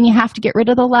 Does it mean you have to get rid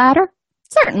of the latter?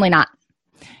 Certainly not.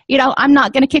 I'm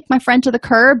not going to kick my friend to the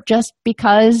curb just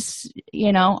because,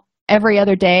 every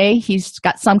other day he's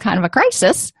got some kind of a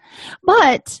crisis.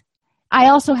 But I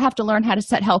also have to learn how to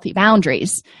set healthy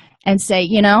boundaries and say,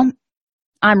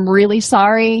 I'm really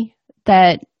sorry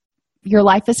that your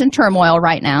life is in turmoil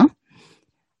right now.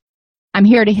 I'm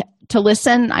here to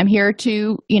listen. I'm here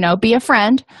to, be a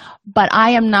friend, but I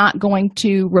am not going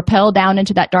to rappel down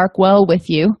into that dark well with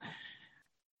you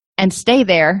and stay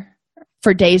there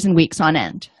for days and weeks on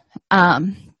end.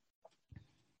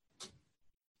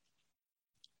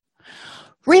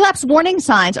 Relapse warning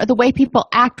signs are the way people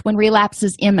act when relapse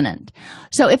is imminent.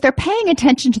 So if they're paying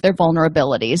attention to their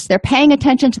vulnerabilities, they're paying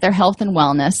attention to their health and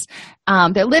wellness,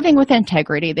 they're living with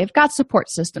integrity, they've got support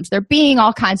systems, they're being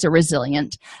all kinds of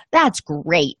resilient, that's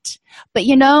great. But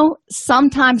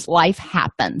sometimes life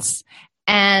happens,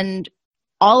 and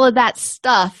all of that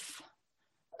stuff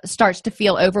starts to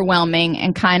feel overwhelming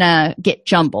and kind of get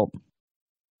jumbled.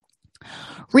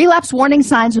 Relapse warning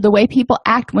signs are the way people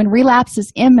act when relapse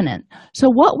is imminent. So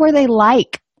what were they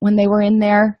like when they were in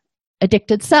their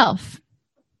addicted self?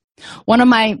 One of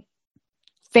my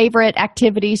favorite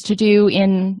activities to do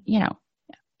in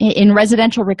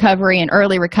residential recovery and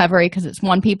early recovery, because it's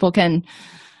one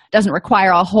doesn't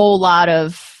require a whole lot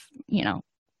of,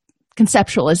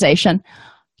 conceptualization.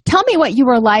 Tell me what you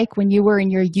were like when you were in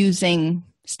your using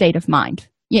state of mind,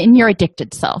 in your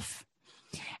addicted self.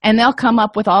 And they'll come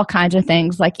up with all kinds of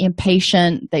things like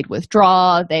impatient, they'd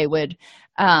withdraw, they would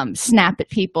snap at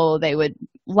people, they would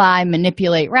lie,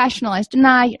 manipulate, rationalize,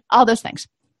 deny, all those things.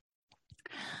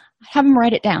 I'd have them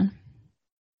write it down.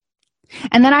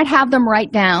 And then I'd have them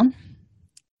write down,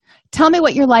 tell me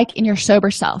what you're like in your sober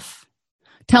self.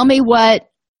 Tell me what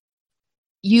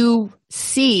you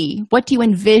see, what do you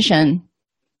envision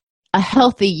a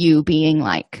healthy you being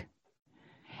like?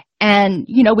 And,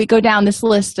 we go down this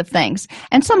list of things.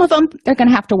 And some of them they're going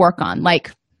to have to work on, like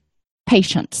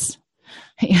patience.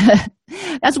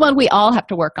 That's one we all have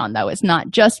to work on, though. It's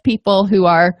not just people who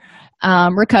are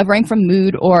recovering from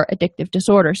mood or addictive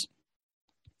disorders.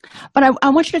 But I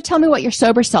want you to tell me what your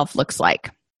sober self looks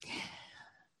like.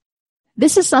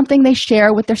 This is something they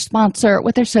share with their sponsor,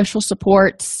 with their social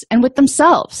supports, and with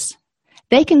themselves.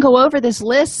 They can go over this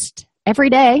list every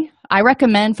day. I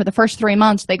recommend for the first 3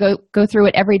 months, they go through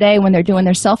it every day when they're doing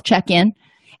their self-check-in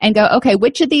and go, okay,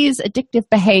 which of these addictive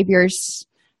behaviors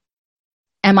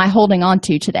am I holding on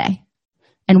to today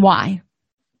and why?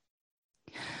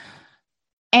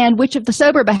 And which of the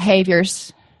sober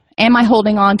behaviors am I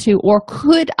holding on to, or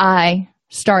could I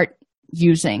start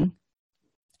using,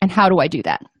 and how do I do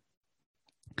that?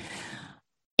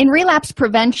 In relapse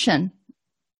prevention,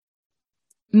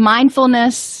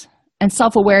 mindfulness and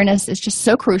self-awareness is just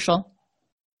so crucial.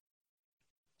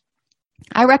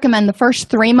 I recommend the first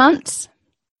 3 months,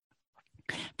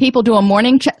 people do a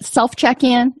morning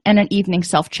self-check-in and an evening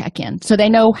self-check-in. So they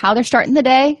know how they're starting the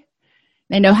day,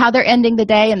 they know how they're ending the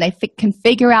day, and they can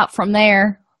figure out from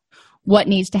there what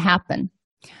needs to happen.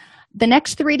 The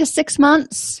next 3 to 6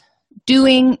 months,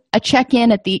 doing a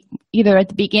check-in either at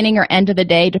the beginning or end of the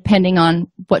day, depending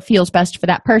on what feels best for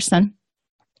that person.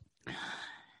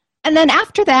 And then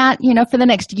after that, for the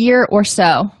next year or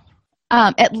so,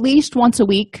 at least once a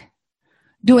week,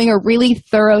 doing a really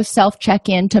thorough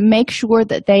self-check-in to make sure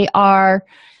that they are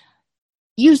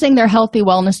using their healthy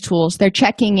wellness tools, they're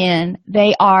checking in,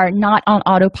 they are not on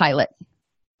autopilot.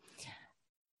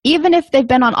 Even if they've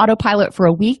been on autopilot for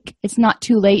a week, it's not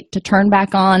too late to turn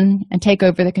back on and take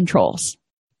over the controls.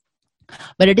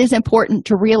 But it is important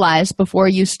to realize before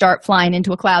you start flying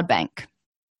into a cloud bank.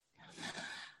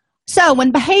 So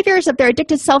when behaviors of their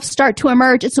addicted self start to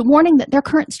emerge, it's a warning that their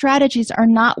current strategies are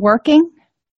not working.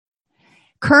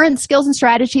 Current skills and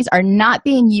strategies are not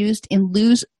being used in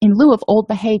lieu of old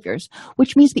behaviors,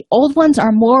 which means the old ones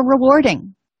are more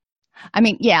rewarding.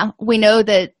 We know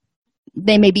that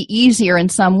they may be easier in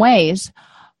some ways,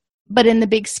 but in the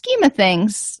big scheme of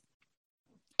things,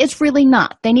 it's really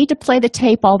not. They need to play the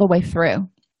tape all the way through.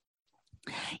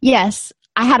 Yes,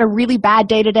 I had a really bad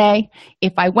day today.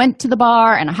 If I went to the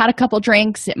bar and I had a couple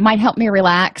drinks, it might help me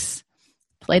relax.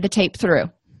 Play the tape through.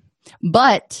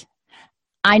 But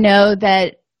I know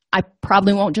that I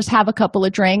probably won't just have a couple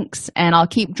of drinks, and I'll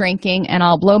keep drinking, and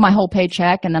I'll blow my whole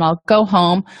paycheck, and then I'll go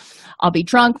home. I'll be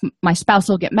drunk. My spouse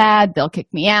will get mad. They'll kick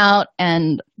me out,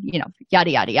 and,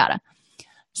 yada, yada, yada.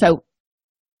 So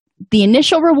the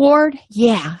initial reward,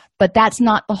 yeah, but that's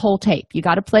not the whole tape. You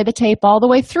got to play the tape all the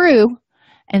way through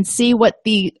and see what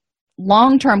the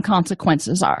long-term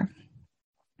consequences are.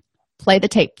 Play the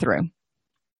tape through.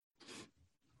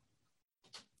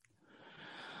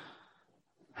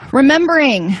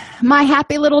 Remembering my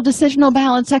happy little decisional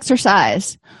balance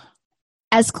exercise.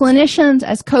 As clinicians,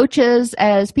 as coaches,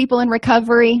 as people in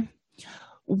recovery,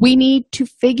 we need to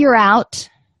figure out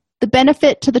the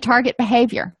benefit to the target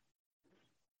behavior.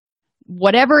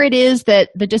 Whatever it is that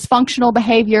the dysfunctional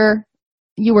behavior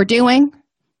you were doing,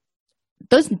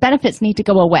 those benefits need to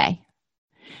go away.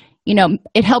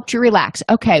 It helped you relax.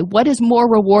 Okay, what is more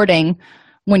rewarding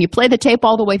when you play the tape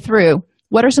all the way through?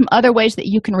 What are some other ways that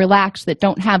you can relax that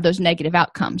don't have those negative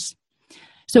outcomes?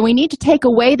 So we need to take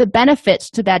away the benefits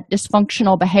to that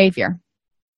dysfunctional behavior.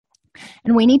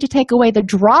 And we need to take away the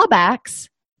drawbacks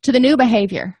to the new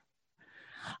behavior.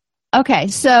 Okay,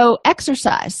 so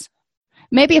exercise.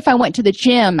 Maybe if I went to the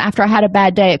gym after I had a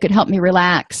bad day, it could help me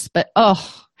relax. But,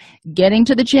 getting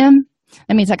to the gym,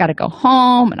 that means I got to go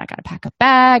home and I got to pack a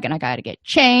bag and I got to get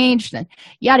changed and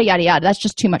yada, yada, yada. That's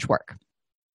just too much work.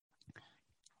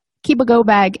 Keep a go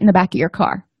bag in the back of your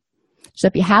car. So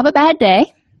if you have a bad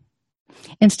day,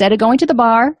 instead of going to the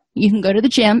bar, you can go to the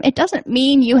gym. It doesn't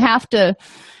mean you have to,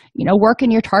 work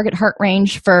in your target heart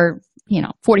range for,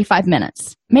 45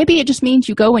 minutes. Maybe it just means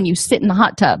you go and you sit in the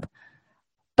hot tub.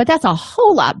 But that's a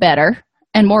whole lot better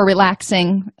and more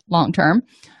relaxing long term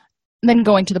than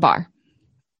going to the bar.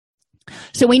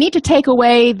 So we need to take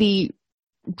away the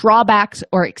drawbacks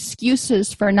or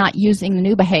excuses for not using the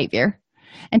new behavior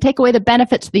and take away the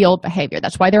benefits of the old behavior.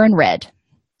 That's why they're in red.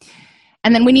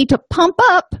 And then we need to pump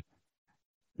up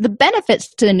the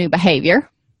benefits to the new behavior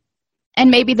and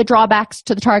maybe the drawbacks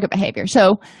to the target behavior.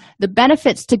 So the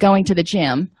benefits to going to the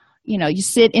gym, you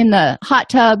sit in the hot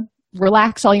tub,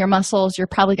 relax all your muscles, you're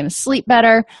probably going to sleep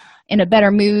better, in a better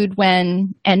mood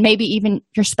and maybe even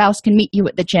your spouse can meet you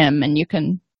at the gym and you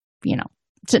can,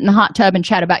 sit in the hot tub and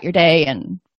chat about your day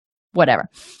and whatever.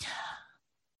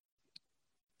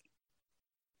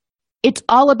 It's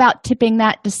all about tipping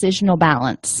that decisional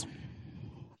balance.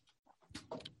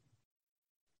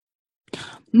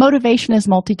 Motivation is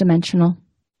multidimensional.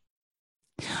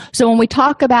 So when we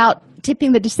talk about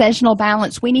tipping the decisional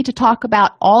balance, we need to talk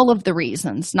about all of the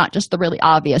reasons, not just the really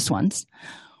obvious ones.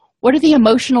 What are the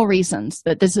emotional reasons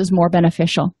that this is more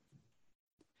beneficial?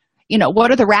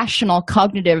 What are the rational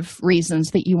cognitive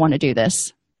reasons that you want to do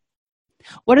this?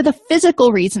 What are the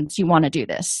physical reasons you want to do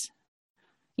this?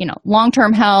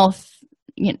 Long-term health,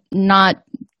 not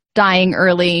dying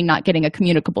early, not getting a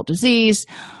communicable disease,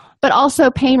 but also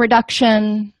pain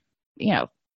reduction,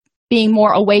 being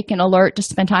more awake and alert to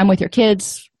spend time with your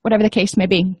kids, whatever the case may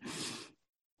be.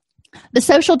 The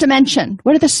social dimension.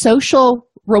 What are the social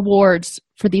rewards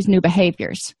for these new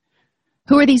behaviors?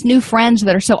 Who are these new friends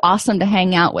that are so awesome to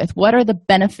hang out with? What are the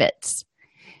benefits?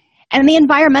 And the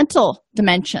environmental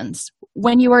dimensions.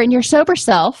 When you are in your sober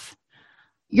self,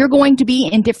 you're going to be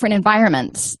in different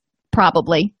environments,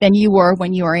 probably, than you were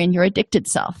when you are in your addicted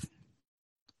self.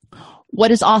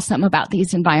 What is awesome about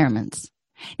these environments?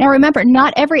 Now, remember,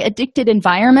 not every addicted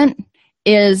environment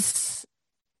is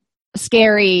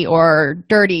scary or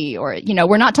dirty or,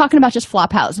 we're not talking about just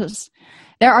flop houses.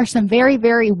 There are some very,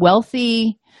 very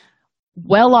wealthy,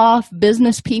 well-off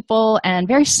business people and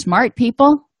very smart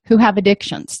people who have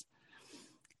addictions.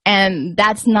 And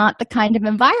that's not the kind of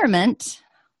environment,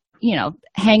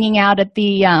 hanging out at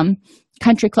the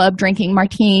country club drinking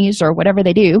martinis or whatever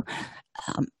they do.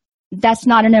 That's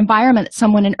not an environment that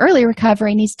someone in early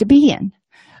recovery needs to be in.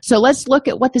 So let's look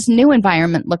at what this new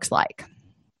environment looks like.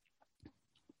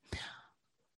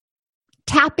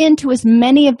 Tap into as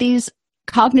many of these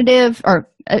cognitive or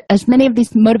as many of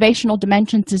these motivational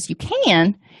dimensions as you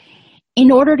can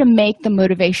in order to make the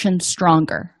motivation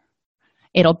stronger.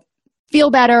 It'll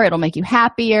feel better. It'll make you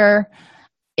happier.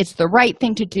 It's the right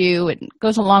thing to do. It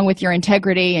goes along with your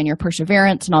integrity and your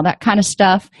perseverance and all that kind of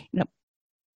stuff.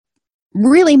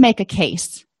 Really make a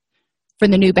case for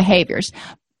the new behaviors.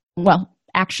 Well,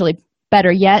 actually,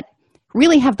 better yet,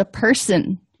 really have the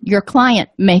person, your client,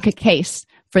 make a case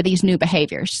for these new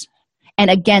behaviors and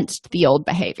against the old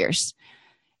behaviors.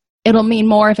 It'll mean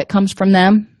more if it comes from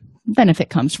them than if it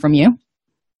comes from you.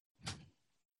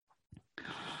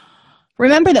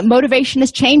 Remember that motivation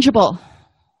is changeable.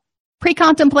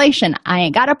 Pre-contemplation, I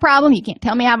ain't got a problem. You can't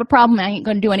tell me I have a problem. I ain't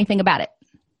going to do anything about it.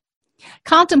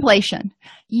 Contemplation,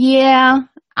 yeah,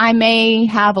 I may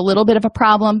have a little bit of a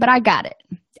problem, but I got it.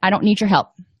 I don't need your help.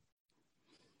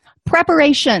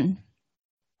 Preparation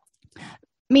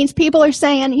means people are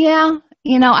saying, yeah,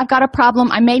 I've got a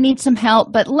problem. I may need some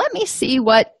help, but let me see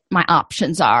what my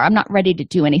options are. I'm not ready to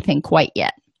do anything quite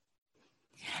yet.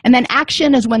 And then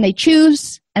action is when they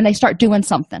choose and they start doing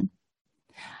something.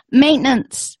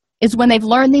 Maintenance is when they've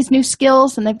learned these new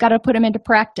skills and they've got to put them into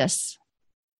practice.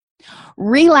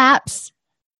 Relapse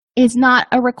is not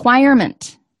a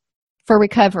requirement for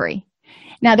recovery.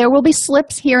 Now, there will be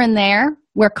slips here and there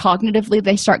where cognitively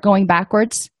they start going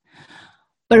backwards.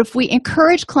 But if we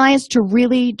encourage clients to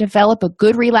really develop a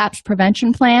good relapse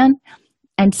prevention plan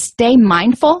and stay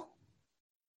mindful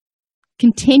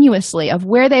continuously of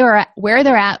where they're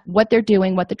at, what they're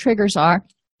doing, what the triggers are,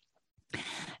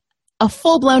 a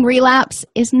full-blown relapse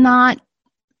is not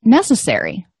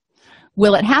necessary.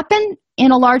 Will it happen?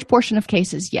 In a large portion of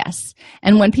cases, yes.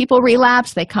 And when people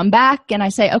relapse, they come back and I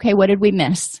say, okay, what did we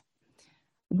miss?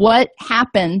 What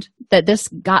happened that this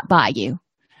got by you?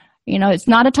 It's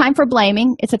not a time for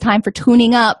blaming. It's a time for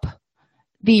tuning up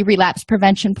the relapse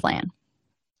prevention plan.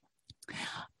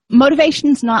 Motivation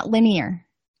is not linear.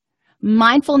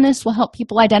 Mindfulness will help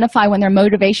people identify when their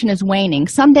motivation is waning.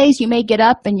 Some days you may get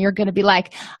up and you're going to be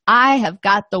like, I have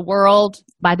got the world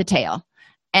by the tail.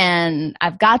 And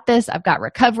I've got this. I've got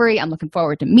recovery. I'm looking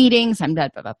forward to meetings. I'm blah,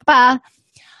 blah, blah, blah.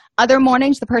 Other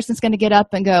mornings, the person's going to get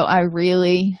up and go, I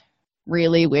really,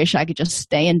 really wish I could just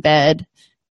stay in bed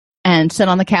and sit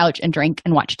on the couch and drink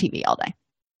and watch TV all day.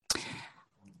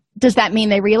 Does that mean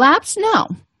they relapse? No.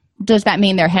 Does that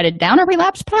mean they're headed down a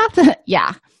relapse path?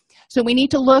 Yeah. So we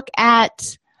need to look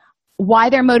at why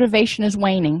their motivation is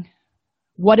waning,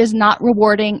 what is not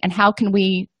rewarding, and how can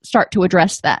we start to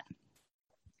address that.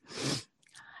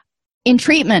 In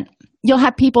treatment, you'll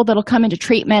have people that'll come into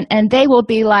treatment and they will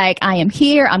be like, I am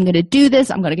here, I'm going to do this,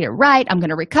 I'm going to get it right, I'm going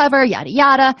to recover, yada,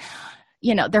 yada.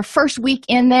 You know, their first week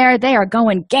in there, they are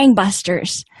going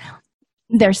gangbusters.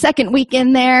 Their second week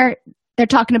in there, they're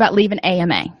talking about leaving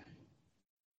AMA.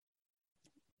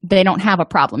 They don't have a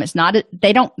problem.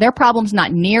 Their problem's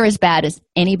not near as bad as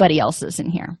anybody else's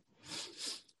in here.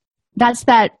 That's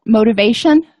that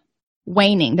motivation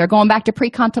waning. They're going back to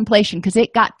pre-contemplation because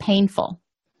it got painful.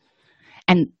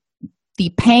 And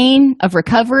the pain of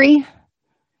recovery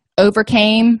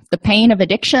overcame the pain of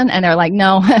addiction, and they're like,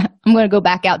 no, I'm going to go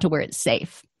back out to where it's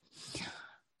safe.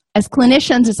 As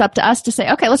clinicians, it's up to us to say,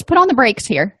 okay, let's put on the brakes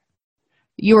here.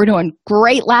 You were doing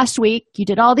great last week. You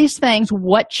did all these things.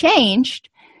 What changed?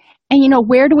 And,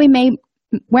 where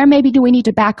maybe do we need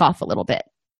to back off a little bit?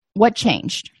 What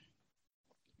changed?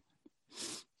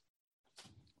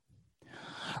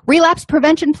 Relapse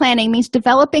prevention planning means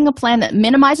developing a plan that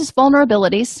minimizes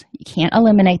vulnerabilities. You can't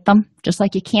eliminate them, just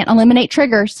like you can't eliminate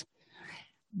triggers.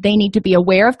 They need to be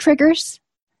aware of triggers.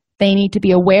 They need to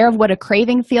be aware of what a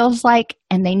craving feels like,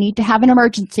 and they need to have an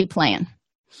emergency plan.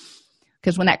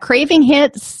 Because when that craving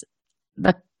hits,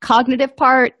 the cognitive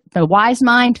part, the wise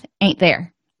mind, ain't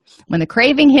there. When the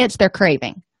craving hits, they're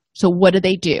craving. So what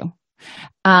do?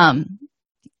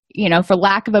 For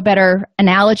lack of a better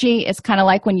analogy, it's kind of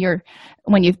like when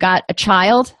you've got a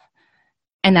child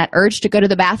and that urge to go to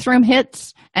the bathroom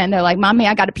hits and they're like, Mommy,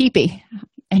 I got a pee-pee.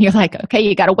 And you're like, okay,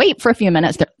 you got to wait for a few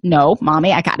minutes. No,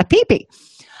 Mommy, I got a pee-pee.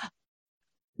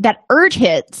 That urge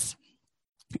hits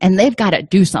and they've got to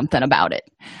do something about it.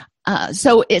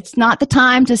 So it's not the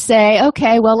time to say,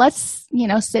 okay, well, let's,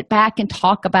 sit back and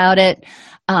talk about it.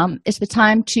 It's the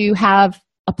time to have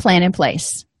a plan in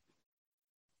place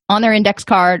on their index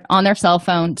card, on their cell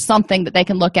phone, something that they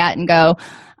can look at and go,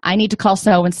 I need to call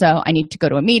so-and-so. I need to go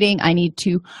to a meeting. I need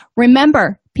to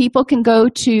remember. People can go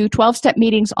to 12-step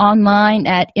meetings online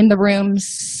at In the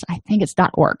Rooms. I think it's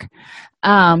 .org.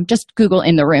 Just Google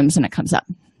In the Rooms and it comes up.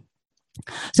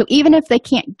 So even if they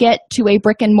can't get to a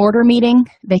brick and mortar meeting,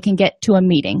 they can get to a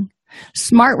meeting.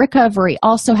 Smart Recovery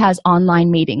also has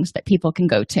online meetings that people can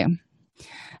go to.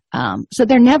 So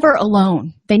they're never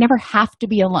alone. They never have to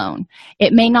be alone.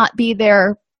 It may not be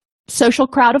their social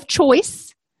crowd of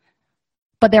choice,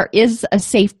 but there is a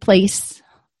safe place,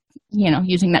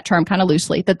 using that term kind of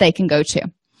loosely, that they can go to.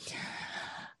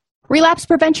 Relapse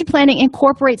prevention planning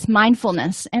incorporates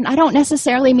mindfulness, and I don't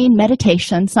necessarily mean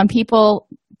meditation. Some people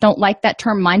don't like that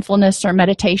term, mindfulness or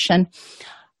meditation.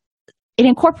 It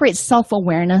incorporates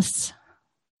self-awareness.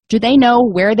 Do they know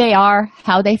where they are,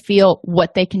 how they feel,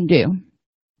 what they can do?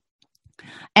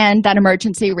 And that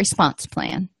emergency response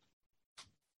plan.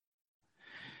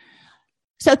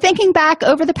 So thinking back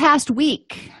over the past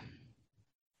week,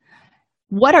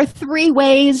 what are three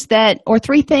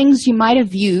things you might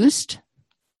have used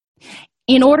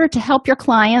in order to help your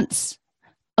clients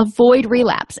avoid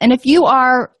relapse? And if you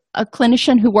are a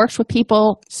clinician who works with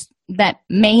people that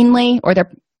mainly, or their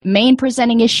main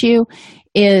presenting issue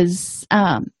is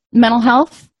mental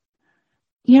health,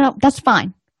 that's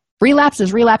fine. Relapse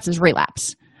is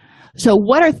relapse. So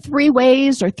what are three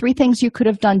ways or three things you could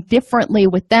have done differently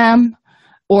with them,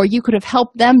 or you could have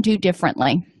helped them do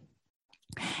differently?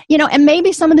 And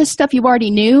maybe some of this stuff you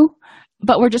already knew,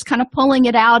 but we're just kind of pulling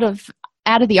it out of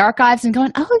the archives and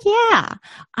going, oh yeah,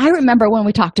 I remember when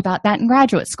we talked about that in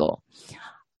graduate school.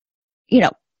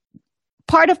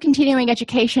 Part of continuing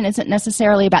education isn't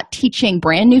necessarily about teaching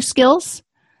brand new skills.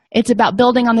 It's about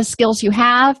building on the skills you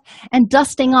have and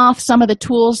dusting off some of the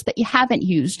tools that you haven't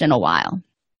used in a while.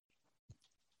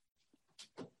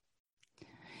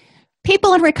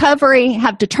 People in recovery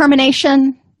have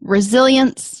determination,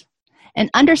 resilience, and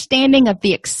understanding of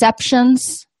the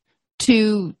exceptions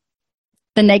to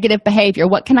the negative behavior.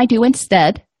 What can I do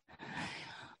instead?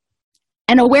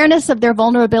 And awareness of their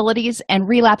vulnerabilities and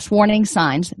relapse warning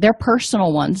signs, their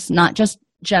personal ones, not just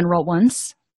general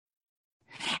ones.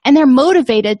 and they're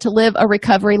motivated to live a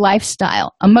recovery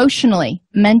lifestyle emotionally,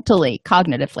 mentally,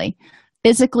 cognitively,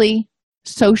 physically,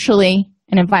 socially,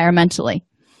 and environmentally.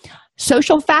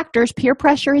 Social factors, peer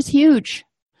pressure is huge.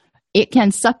 It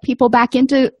can suck people back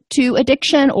into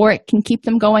addiction, or it can keep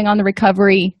them going on the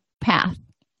recovery path.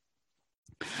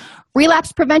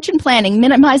 Relapse prevention planning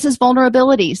minimizes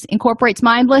vulnerabilities, incorporates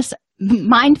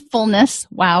mindfulness,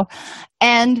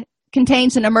 and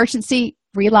contains an emergency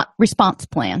response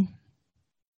plan.